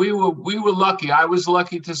 So we were lucky. I was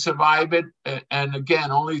lucky to survive it. And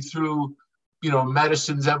again, only through,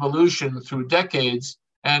 medicine's evolution through decades.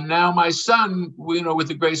 And now my son, with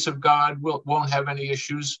the grace of God, won't have any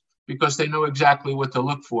issues because they know exactly what to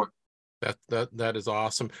look for. That is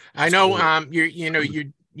awesome. I know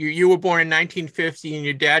you were born in 1950, and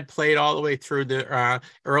your dad played all the way through the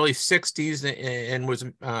early 60s and was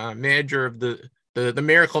manager of the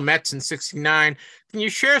Miracle Mets in '69. Can you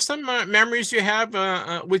share some memories you have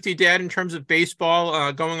with your dad in terms of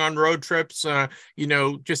baseball, going on road trips,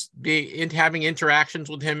 just having interactions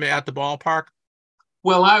with him at the ballpark?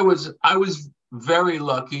 Well, I was very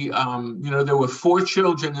lucky. There were 4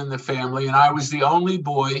 children in the family, and I was the only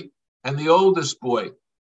boy and the oldest boy.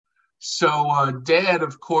 So Dad,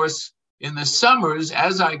 of course, in the summers,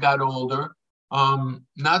 as I got older,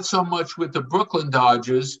 not so much with the Brooklyn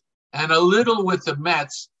Dodgers and a little with the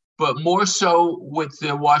Mets, but more so with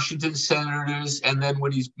the Washington Senators. And then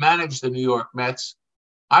when he managed the New York Mets,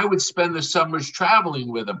 I would spend the summers traveling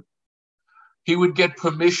with him. He would get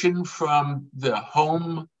permission from the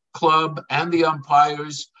home club and the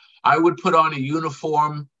umpires. I would put on a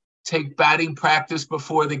uniform, take batting practice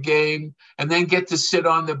before the game, and then get to sit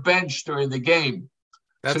on the bench during the game.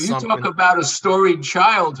 That's so you talk about a storied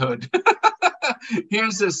childhood.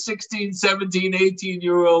 Here's a 16, 17,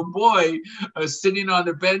 18-year-old boy sitting on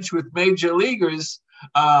the bench with major leaguers,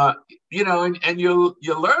 and you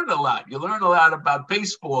learn a lot. You learn a lot about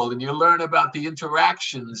baseball, and you learn about the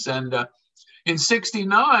interactions. And in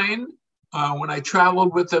 '69, when I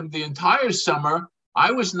traveled with them the entire summer,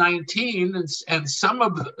 I was 19, and some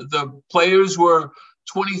of the players were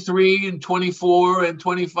 23 and 24 and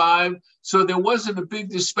 25. So there wasn't a big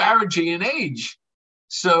disparity in age.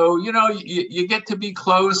 So, you get to be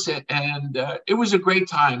close, and it was a great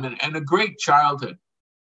time and a great childhood.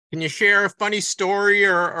 Can you share a funny story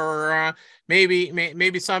or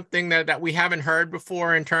maybe something that we haven't heard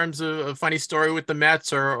before in terms of a funny story with the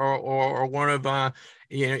Mets or one of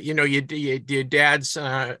your dad's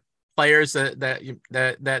players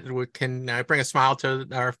that can bring a smile to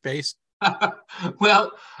our face?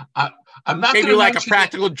 Well, I'm not maybe like a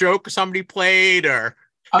practical joke somebody played, or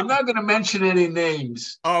I'm not going to mention any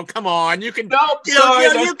names. Oh, come on! You can. Nope,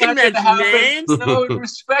 sorry, you can mention names. No, in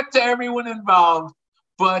respect to everyone involved.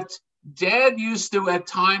 But Dad used to, at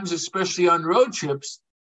times, especially on road trips,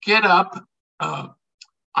 get up. I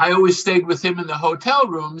always stayed with him in the hotel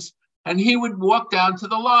rooms, and he would walk down to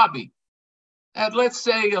the lobby at, let's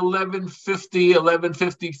say, 11:50,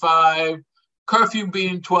 11:55. curfew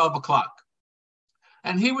being 12 o'clock.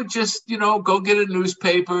 And he would just, go get a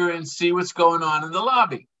newspaper and see what's going on in the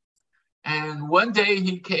lobby. And one day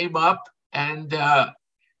he came up and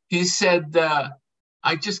he said,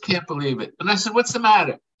 I just can't believe it. And I said, what's the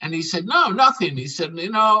matter? And he said, no, nothing. He said,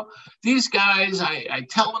 these guys, I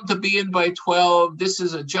tell them to be in by 12. This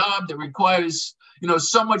is a job that requires,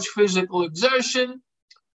 so much physical exertion.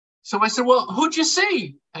 So I said, well, who'd you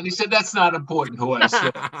see? And he said, that's not important who I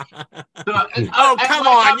saw. Come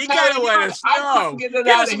on. You got to let us know. I couldn't get it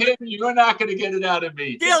out of him. You're not going to get it out of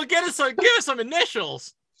me. Gil, give us some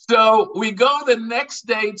initials. So we go the next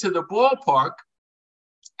day to the ballpark,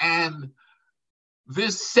 and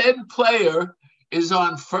this said player is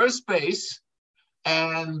on first base,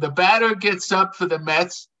 and the batter gets up for the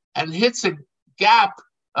Mets and hits a gap,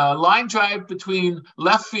 line drive between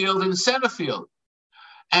left field and center field.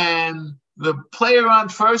 And the player on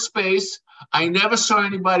first base, I never saw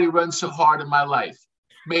anybody run so hard in my life,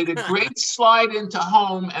 made a great slide into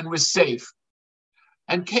home and was safe,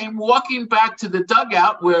 and came walking back to the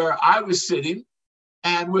dugout where I was sitting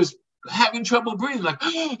and was having trouble breathing, like,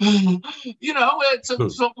 it's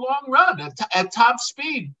a long run at top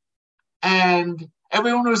speed. And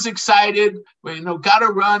everyone was excited. Got a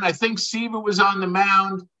run. I think Seaver was on the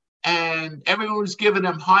mound, and everyone was giving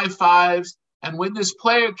him high fives. And when this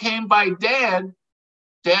player came by Dad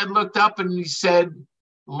looked up and he said,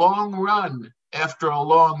 long run after a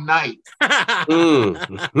long night. So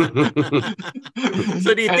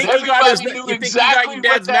do you think he got your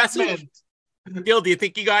dad's message? Gil, do you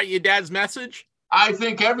think you got your dad's message? I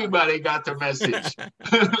think everybody got the message.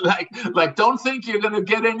 like, don't think you're going to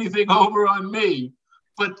get anything over on me.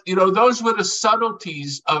 But, those were the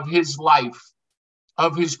subtleties of his life,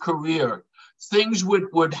 of his career. Things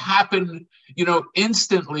would happen,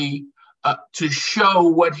 instantly to show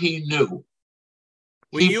what he knew.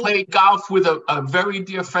 He played golf with a very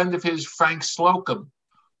dear friend of his, Frank Slocum,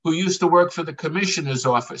 who used to work for the commissioner's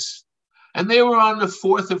office. And they were on the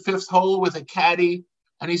fourth or fifth hole with a caddy.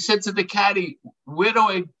 And he said to the caddy, where do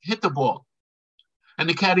I hit the ball? And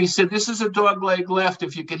the caddy said, this is a dogleg left.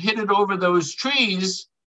 If you could hit it over those trees,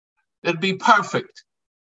 it'd be perfect.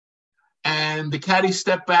 And the caddy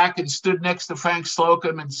stepped back and stood next to Frank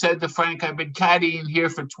Slocum and said to Frank, I've been caddying here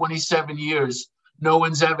for 27 years. No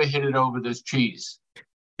one's ever hit it over those trees.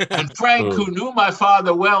 And Frank, who knew my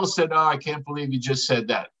father well, said, oh, I can't believe you just said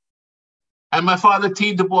that. And my father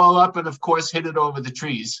teed the ball up and, of course, hit it over the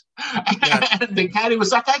trees. And the caddy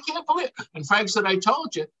was like, I can't believe it. And Frank said, I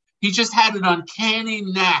told you. He just had an uncanny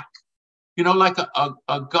knack, like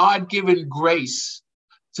a God-given grace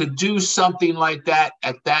to do something like that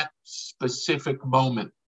at that specific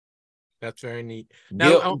moment. That's very neat.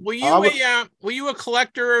 Now, were you a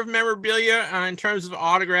collector of memorabilia in terms of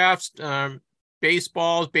autographs,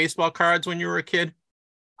 baseball cards when you were a kid?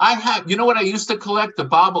 I have. You know what I used to collect? The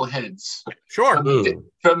bobbleheads. Sure.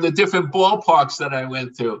 From the different ballparks that I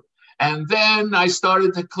went through. And then I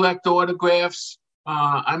started to collect autographs.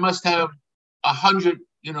 I must have 100,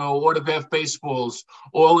 autographed baseballs,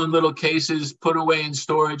 all in little cases, put away in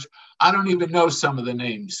storage. I don't even know some of the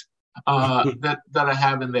names that I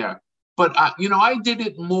have in there. But, I did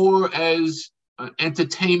it more as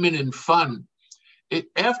entertainment and fun.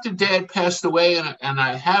 After Dad passed away, and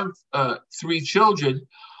I have 3 children,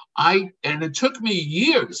 and it took me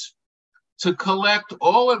years to collect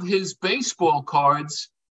all of his baseball cards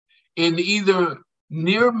in either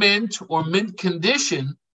near mint or mint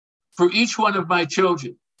condition for each one of my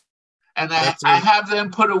children. And I have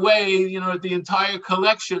them put away, the entire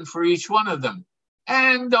collection for each one of them.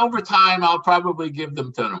 And over time, I'll probably give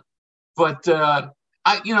them to them. But,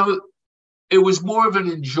 it was more of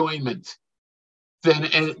an enjoyment than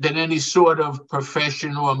any sort of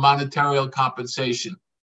profession or monetary compensation.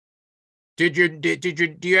 Do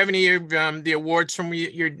you have any of the awards from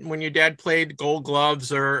when your dad played, Gold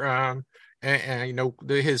Gloves or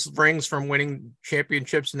his rings from winning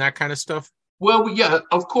championships and that kind of stuff? Well, yeah,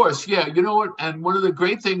 of course, yeah. You know what? And one of the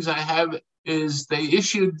great things I have is they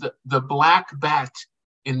issued the black bat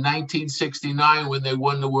in 1969 when they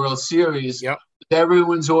won the World Series. Yep. With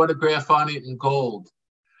everyone's autograph on it in gold.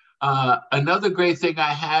 Another great thing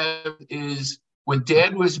I have is when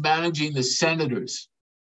Dad was managing the Senators,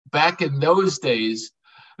 back in those days,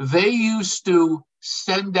 they used to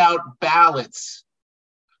send out ballots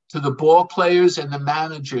to the ball players and the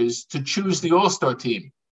managers to choose the All-Star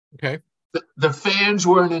team. Okay. The fans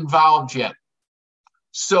weren't involved yet.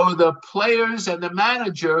 So the players and the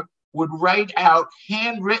manager would write out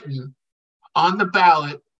handwritten on the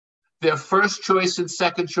ballot their first choice and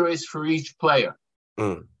second choice for each player.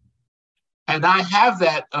 Mm. And I have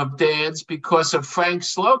that of Dad's because of Frank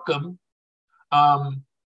Slocum.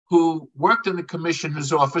 who worked in the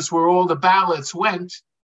commissioner's office where all the ballots went,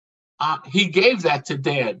 he gave that to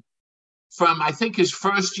Dad from, I think, his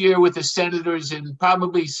first year with the Senators in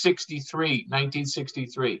probably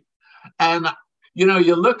 1963. And, you know,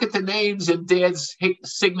 you look at the names and Dad's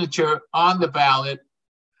signature on the ballot.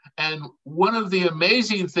 And one of the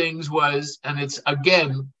amazing things was, and it's,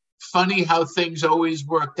 again, funny how things always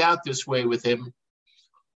worked out this way with him,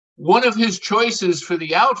 one of his choices for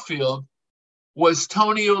the outfield was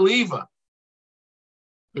Tony Oliva.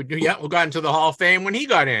 Yeah, we got into the Hall of Fame when he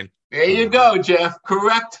got in. There you go, Jeff.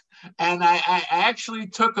 Correct. And I actually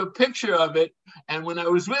took a picture of it. And when I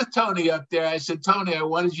was with Tony up there, I said, Tony, I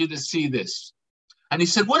wanted you to see this. And he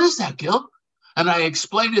said, what is that, Gil? And I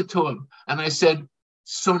explained it to him. And I said,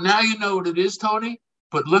 so now you know what it is, Tony,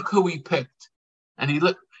 but look who he picked. And he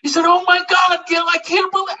said, oh my God, Gil, I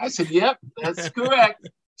can't believe it. I said, yep, that's correct.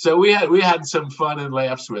 So we had some fun and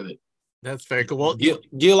laughs with it. That's very cool. Well,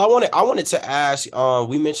 Gil, I wanted to ask.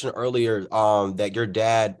 We mentioned earlier that your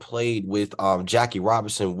dad played with Jackie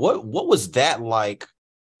Robinson. What was that like,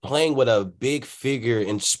 playing with a big figure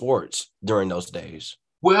in sports during those days?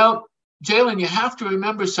 Well, Jalen, you have to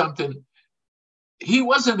remember something. He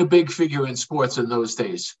wasn't a big figure in sports in those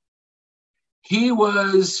days. He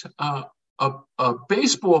was a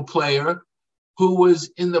baseball player who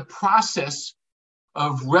was in the process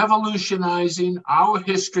of revolutionizing our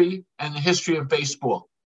history and the history of baseball.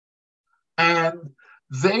 And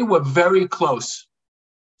they were very close.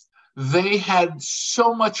 They had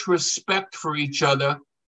so much respect for each other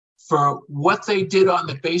for what they did on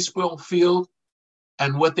the baseball field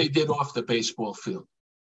and what they did off the baseball field.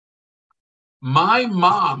 My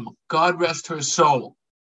mom, God rest her soul,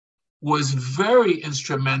 was very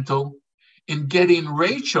instrumental in getting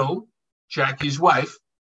Rachel, Jackie's wife,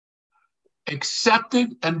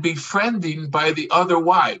 accepted and befriending by the other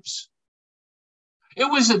wives. It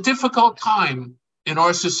was a difficult time in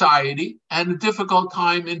our society and a difficult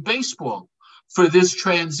time in baseball for this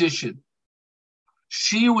transition.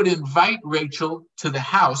 She would invite Rachel to the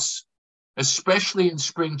house, especially in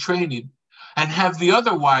spring training, and have the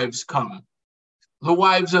other wives come, the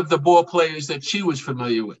wives of the ball players that she was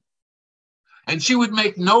familiar with. And she would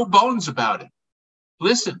make no bones about it.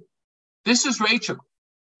 Listen, this is Rachel.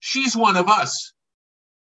 She's one of us.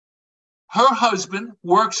 Her husband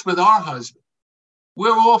works with our husband.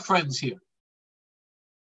 We're all friends here.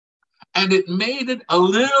 And it made it a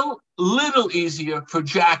little easier for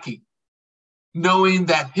Jackie, knowing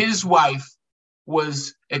that his wife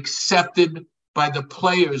was accepted by the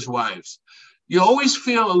players' wives. You always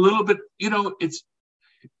feel a little bit,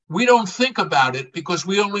 we don't think about it because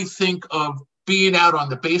we only think of being out on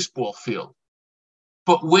the baseball field.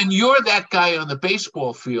 But when you're that guy on the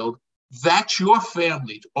baseball field, that's your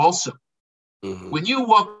family also. Mm-hmm. When you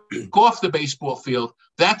walk off the baseball field,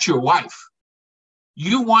 that's your wife.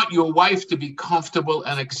 You want your wife to be comfortable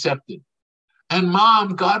and accepted. And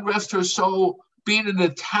Mom, God rest her soul, being an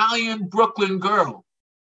Italian Brooklyn girl,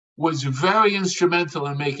 was very instrumental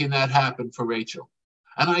in making that happen for Rachel.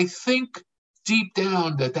 And I think deep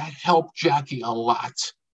down that helped Jackie a lot.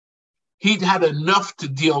 He'd had enough to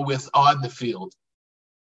deal with on the field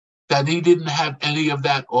that he didn't have any of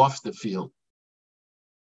that off the field.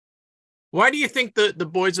 Why do you think the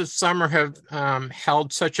Boys of Summer have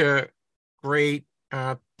held such a great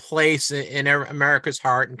place in America's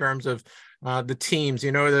heart in terms of the teams?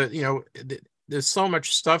 There's so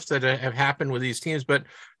much stuff that have happened with these teams, but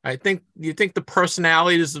I think the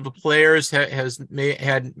personalities of the players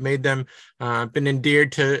had made them been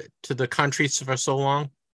endeared to the country for so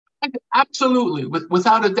long. Absolutely,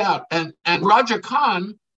 without a doubt. And Roger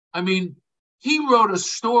Kahn, he wrote a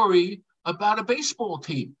story about a baseball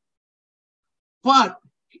team, but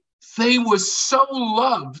they were so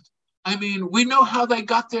loved. We know how they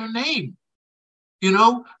got their name,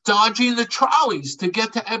 dodging the trolleys to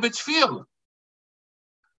get to Ebbets Field.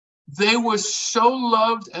 They were so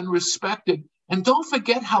loved and respected. And don't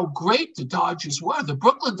forget how great the Dodgers were, the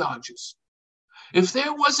Brooklyn Dodgers. If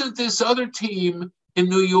there wasn't this other team in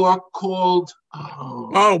New York called...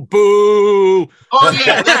 Oh, boo! Oh,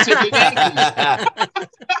 yeah, that's it, the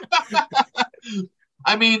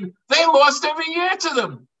Yankees. They lost every year to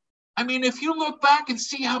them. If you look back and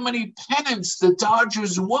see how many pennants the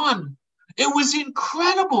Dodgers won, it was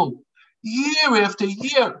incredible. Year after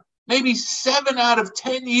year, maybe 7 out of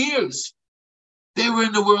 10 years, they were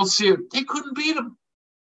in the World Series. They couldn't beat them.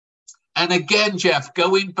 And again, Jeff,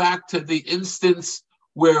 going back to the instance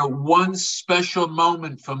where one special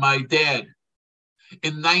moment for my dad,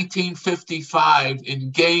 in 1955,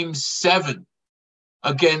 in Game 7,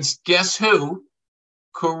 against guess who?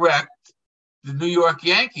 Correct, the New York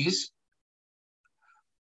Yankees.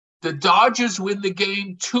 The Dodgers win the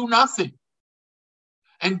game 2-0.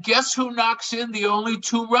 And guess who knocks in the only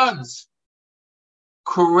 2 runs?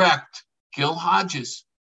 Correct, Gil Hodges.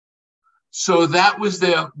 So that was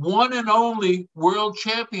their one and only world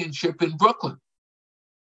championship in Brooklyn.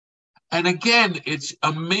 And again, it's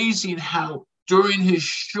amazing how during his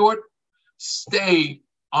short stay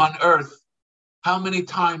on Earth, how many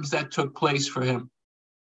times that took place for him.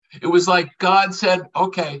 It was like God said,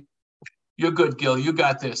 okay, you're good, Gil, you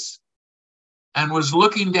got this, and was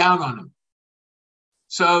looking down on him.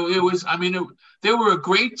 So it was, they were a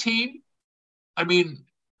great team.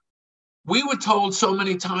 We were told so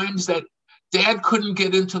many times that Dad couldn't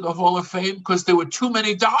get into the Hall of Fame because there were too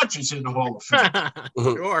many Dodgers in the Hall of Fame.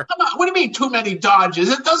 Sure. Come on, what do you mean too many Dodgers?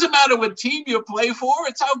 It doesn't matter what team you play for.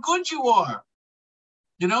 It's how good you are.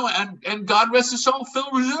 And God rest his soul,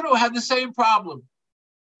 Phil Rizzuto had the same problem.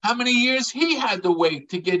 How many years he had to wait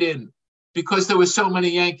to get in because there were so many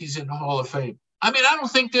Yankees in the Hall of Fame. I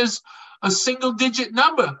don't think there's a single-digit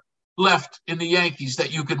number left in the Yankees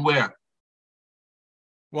that you can wear.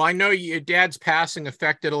 Well, I know your dad's passing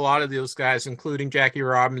affected a lot of those guys, including Jackie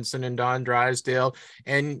Robinson and Don Drysdale.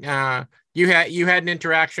 And you had an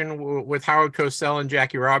interaction with Howard Cosell and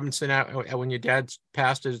Jackie Robinson when your dad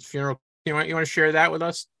passed at his funeral. You want to share that with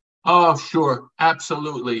us? Oh, sure.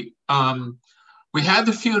 Absolutely. We had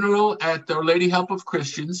the funeral at Our Lady Help of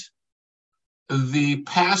Christians. The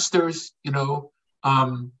pastors,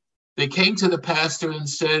 they came to the pastor and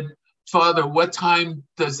said, Father, what time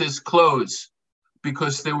does this close?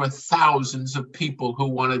 Because there were thousands of people who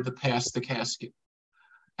wanted to pass the casket.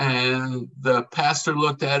 And the pastor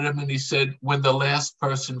looked at him and he said, when the last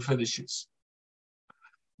person finishes.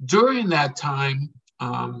 During that time,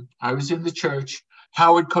 I was in the church.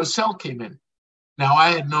 Howard Cosell came in. Now, I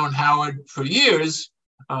had known Howard for years.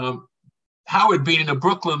 Howard, being a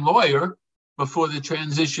Brooklyn lawyer before the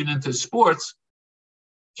transition into sports,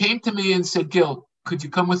 came to me and said, Gil, could you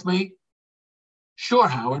come with me? Sure,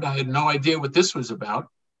 Howard. I had no idea what this was about.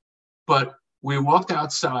 But we walked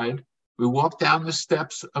outside. We walked down the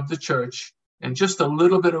steps of the church and just a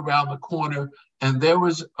little bit around the corner, and there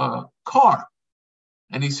was a car.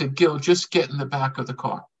 And he said, Gil, just get in the back of the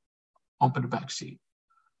car. Open the back seat.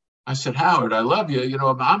 I said, Howard, I love you.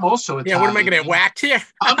 I'm also Italian. Yeah, what am I going to get whacked here?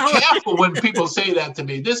 I'm careful when people say that to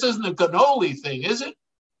me. This isn't a cannoli thing, is it?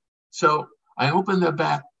 So I open the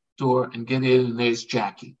back door and get in, and there's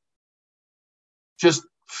Jackie, just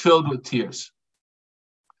filled with tears.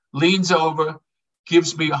 Leans over,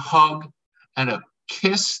 gives me a hug and a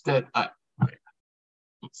kiss that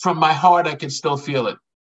from my heart, I can still feel it.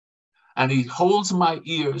 And he holds my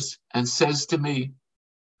ears and says to me,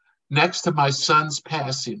 next to my son's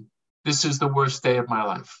passing, this is the worst day of my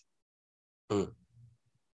life.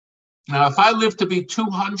 Now, if I live to be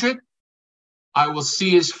 200, I will see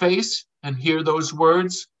his face and hear those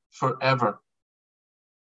words forever.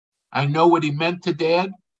 I know what he meant to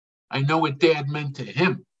Dad. I know what Dad meant to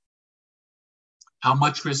him. How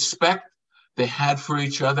much respect they had for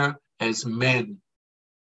each other as men.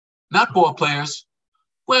 Not ball players.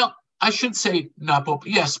 Well, I should say not ball.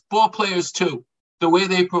 Yes, ball players too. The way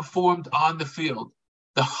they performed on the field,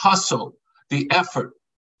 the hustle, the effort,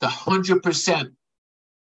 the 100%,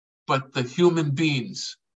 but the human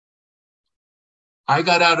beings. I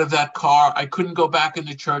got out of that car. I couldn't go back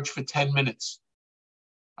into church for 10 minutes.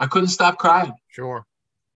 I couldn't stop crying. Sure.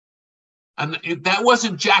 And that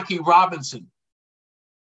wasn't Jackie Robinson.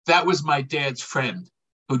 That was my dad's friend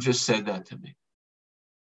who just said that to me.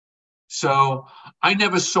 So I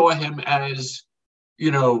never saw him as,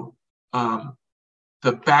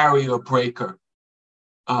 the barrier breaker,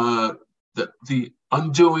 the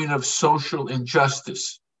undoing of social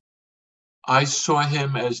injustice. I saw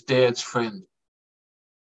him as Dad's friend,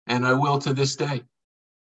 and I will to this day.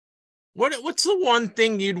 What's the one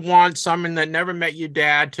thing you'd want someone that never met your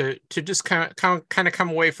dad to just kind of come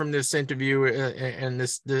away from this interview and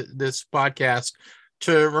this podcast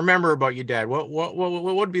to remember about your dad? What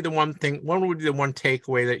would be the one thing? What would be the one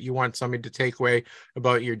takeaway that you want somebody to take away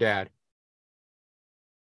about your dad?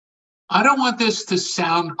 I don't want this to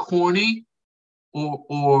sound corny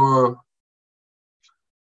or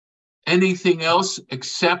anything else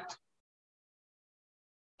except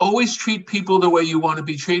always treat people the way you want to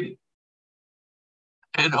be treated.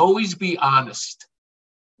 And always be honest.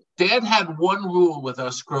 Dad had one rule with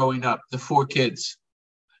us growing up, the 4 kids.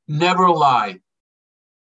 Never lie.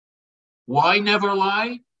 Why never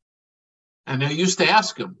lie? And I used to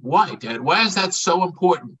ask him, why, Dad? Why is that so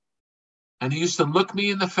important? And he used to look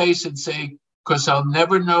me in the face and say, because I'll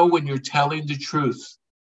never know when you're telling the truth.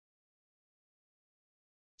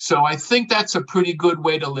 So I think that's a pretty good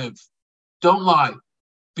way to live. Don't lie.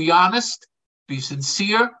 be honest, be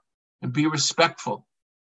sincere, and be respectful.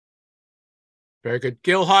 Very good.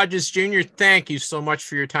 Gil Hodges Jr., thank you so much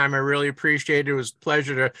for your time. I really appreciate it. It was a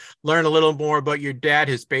pleasure to learn a little more about your dad,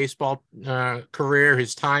 his baseball career,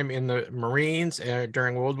 his time in the Marines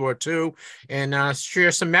during World War II, and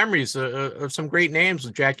share some memories of some great names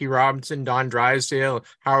with Jackie Robinson, Don Drysdale,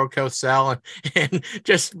 Howard Cosell, and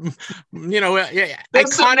just,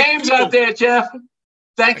 There's some names out there, Jeff.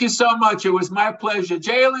 Thank you so much. It was my pleasure.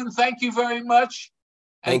 Jalen, thank you very much.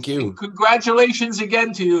 Thank you. And congratulations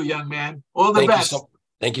again to you, young man. All the best.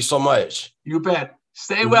 Thank you so much. You bet.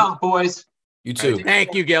 Stay well, boys. You too. Right.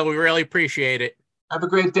 Thank you, Gil. We really appreciate it. Have a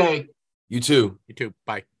great day. You too. You too.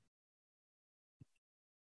 Bye.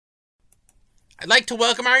 I'd like to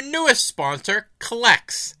welcome our newest sponsor,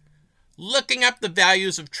 Collects. Looking up the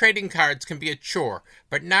values of trading cards can be a chore,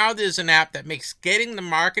 but now there's an app that makes getting the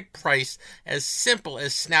market price as simple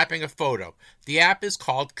as snapping a photo. The app is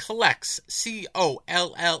called Collects,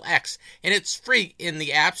 Collx, and it's free in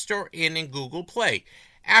the App Store and in Google Play.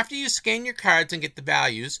 After you scan your cards and get the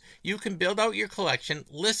values, you can build out your collection,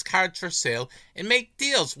 list cards for sale, and make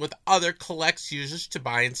deals with other Collects users to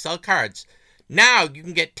buy and sell cards. Now you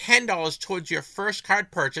can get $10 towards your first card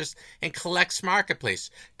purchase in Collects Marketplace.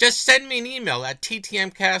 Just send me an email at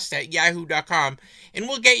ttmcast@yahoo.com and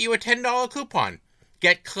we'll get you a $10 coupon.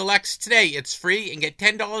 Get Collects today. It's free and get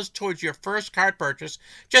 $10 towards your first card purchase.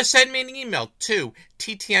 Just send me an email to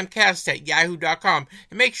ttmcast@yahoo.com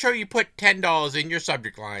and make sure you put $10 in your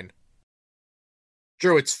subject line.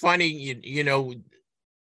 Drew, it's funny,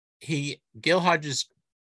 Gil Hodges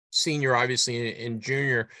Sr., obviously, and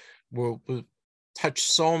Jr. will touch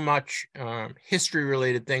so much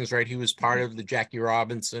history-related things, right? He was part of the Jackie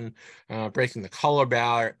Robinson breaking the color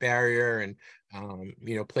barrier, and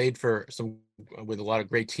played with a lot of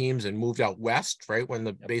great teams and moved out west, right? When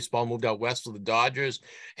the baseball moved out west with the Dodgers,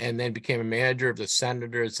 and then became a manager of the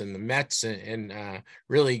Senators and the Mets, and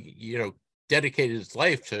really, dedicated his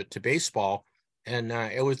life to baseball. And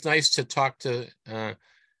it was nice to talk to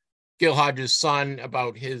Gil Hodges' son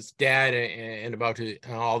about his dad and about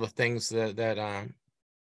all the things that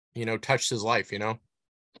touched his life,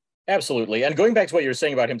 Absolutely. And going back to what you were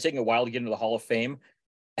saying about him taking a while to get into the Hall of Fame,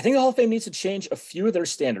 I think the Hall of Fame needs to change a few of their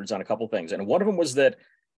standards on a couple of things. And one of them was that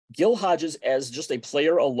Gil Hodges, as just a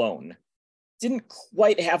player alone, didn't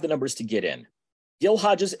quite have the numbers to get in. Gil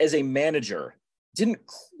Hodges, as a manager, didn't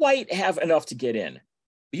quite have enough to get in.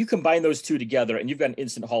 But you combine those two together and you've got an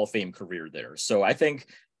instant Hall of Fame career there. So I think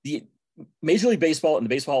the Major League Baseball and the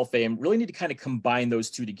Baseball Hall of Fame really need to kind of combine those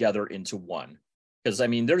two together into one. Because,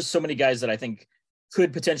 there's so many guys that I think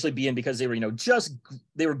could potentially be in because they were,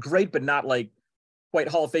 they were great, but not like quite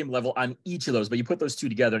Hall of Fame level on each of those. But you put those two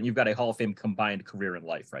together and you've got a Hall of Fame combined career in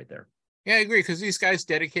life right there. Yeah, I agree, because these guys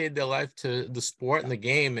dedicated their life to the sport and the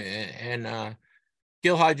game. And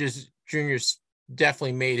Gil Hodges Jr.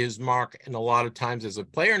 definitely made his mark in a lot of times as a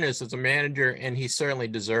player and as a manager, and he certainly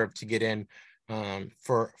deserved to get in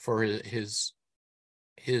for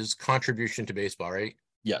his contribution to baseball, right?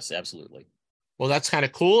 Yes, absolutely. Well, that's kind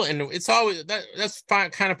of cool, and it's always that's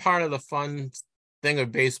kind of part of the fun thing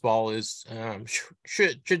of baseball is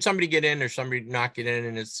should somebody get in or somebody not get in,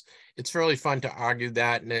 and it's really fun to argue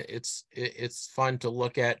that, and it's fun to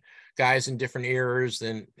look at guys in different eras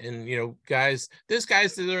and there's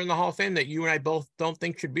guys that are in the Hall of Fame that you and I both don't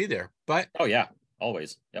think should be there, but oh yeah.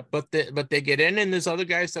 Always. Yep. But they get in, and there's other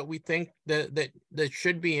guys that we think that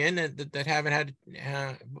should be in and that haven't had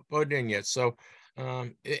voted in yet. So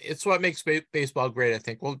it's what makes baseball great, I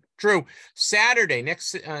think. Well, Drew, Saturday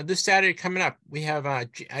this Saturday coming up, we have I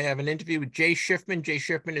have an interview with Jay Schiffman. Jay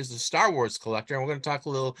Schiffman is a Star Wars collector, and we're going to talk a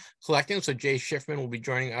little collecting. So Jay Schiffman will be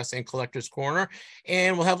joining us in Collector's Corner,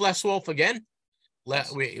 and we'll have Les Wolf again.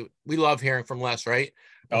 We love hearing from Les, right?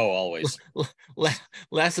 Oh, always.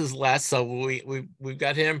 Les is Les, so we've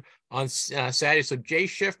got him on Saturday. So Jay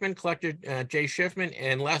Schiffman, collector Jay Schiffman,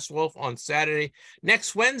 and Les Wolf on Saturday.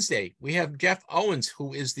 Next Wednesday, we have Jeff Owens,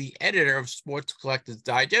 who is the editor of Sports Collectors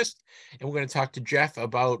Digest, and we're going to talk to Jeff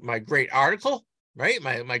about my great article, right?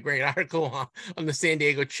 My great article on the San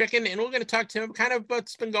Diego Chicken, and we're going to talk to him kind of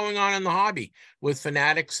what's been going on in the hobby with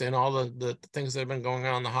Fanatics and all the things that have been going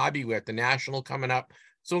on in the hobby. We have the National coming up.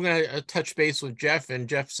 So we're going to touch base with Jeff, and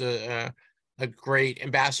Jeff's a great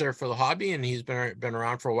ambassador for the hobby, and he's been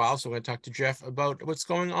around for a while. So we're going to talk to Jeff about what's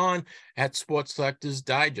going on at Sports Collectors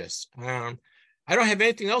Digest. I don't have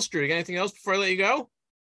anything else, Drew. You got anything else before I let you go?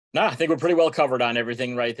 No, I think we're pretty well covered on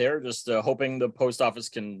everything right there. Just hoping the post office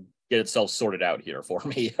can get itself sorted out here for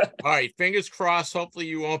me. All right, fingers crossed. Hopefully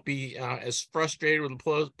you won't be as frustrated with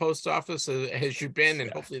the post office as you've been, and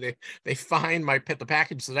hopefully they find the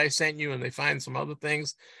package that I sent you, and they find some other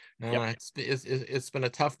things. It's been a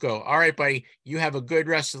tough go. All right, buddy, you have a good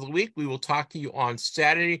rest of the week. We will talk to you on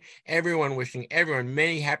Saturday. Everyone, wishing everyone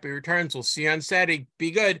many happy returns. We'll see you on Saturday.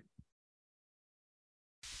 Be good.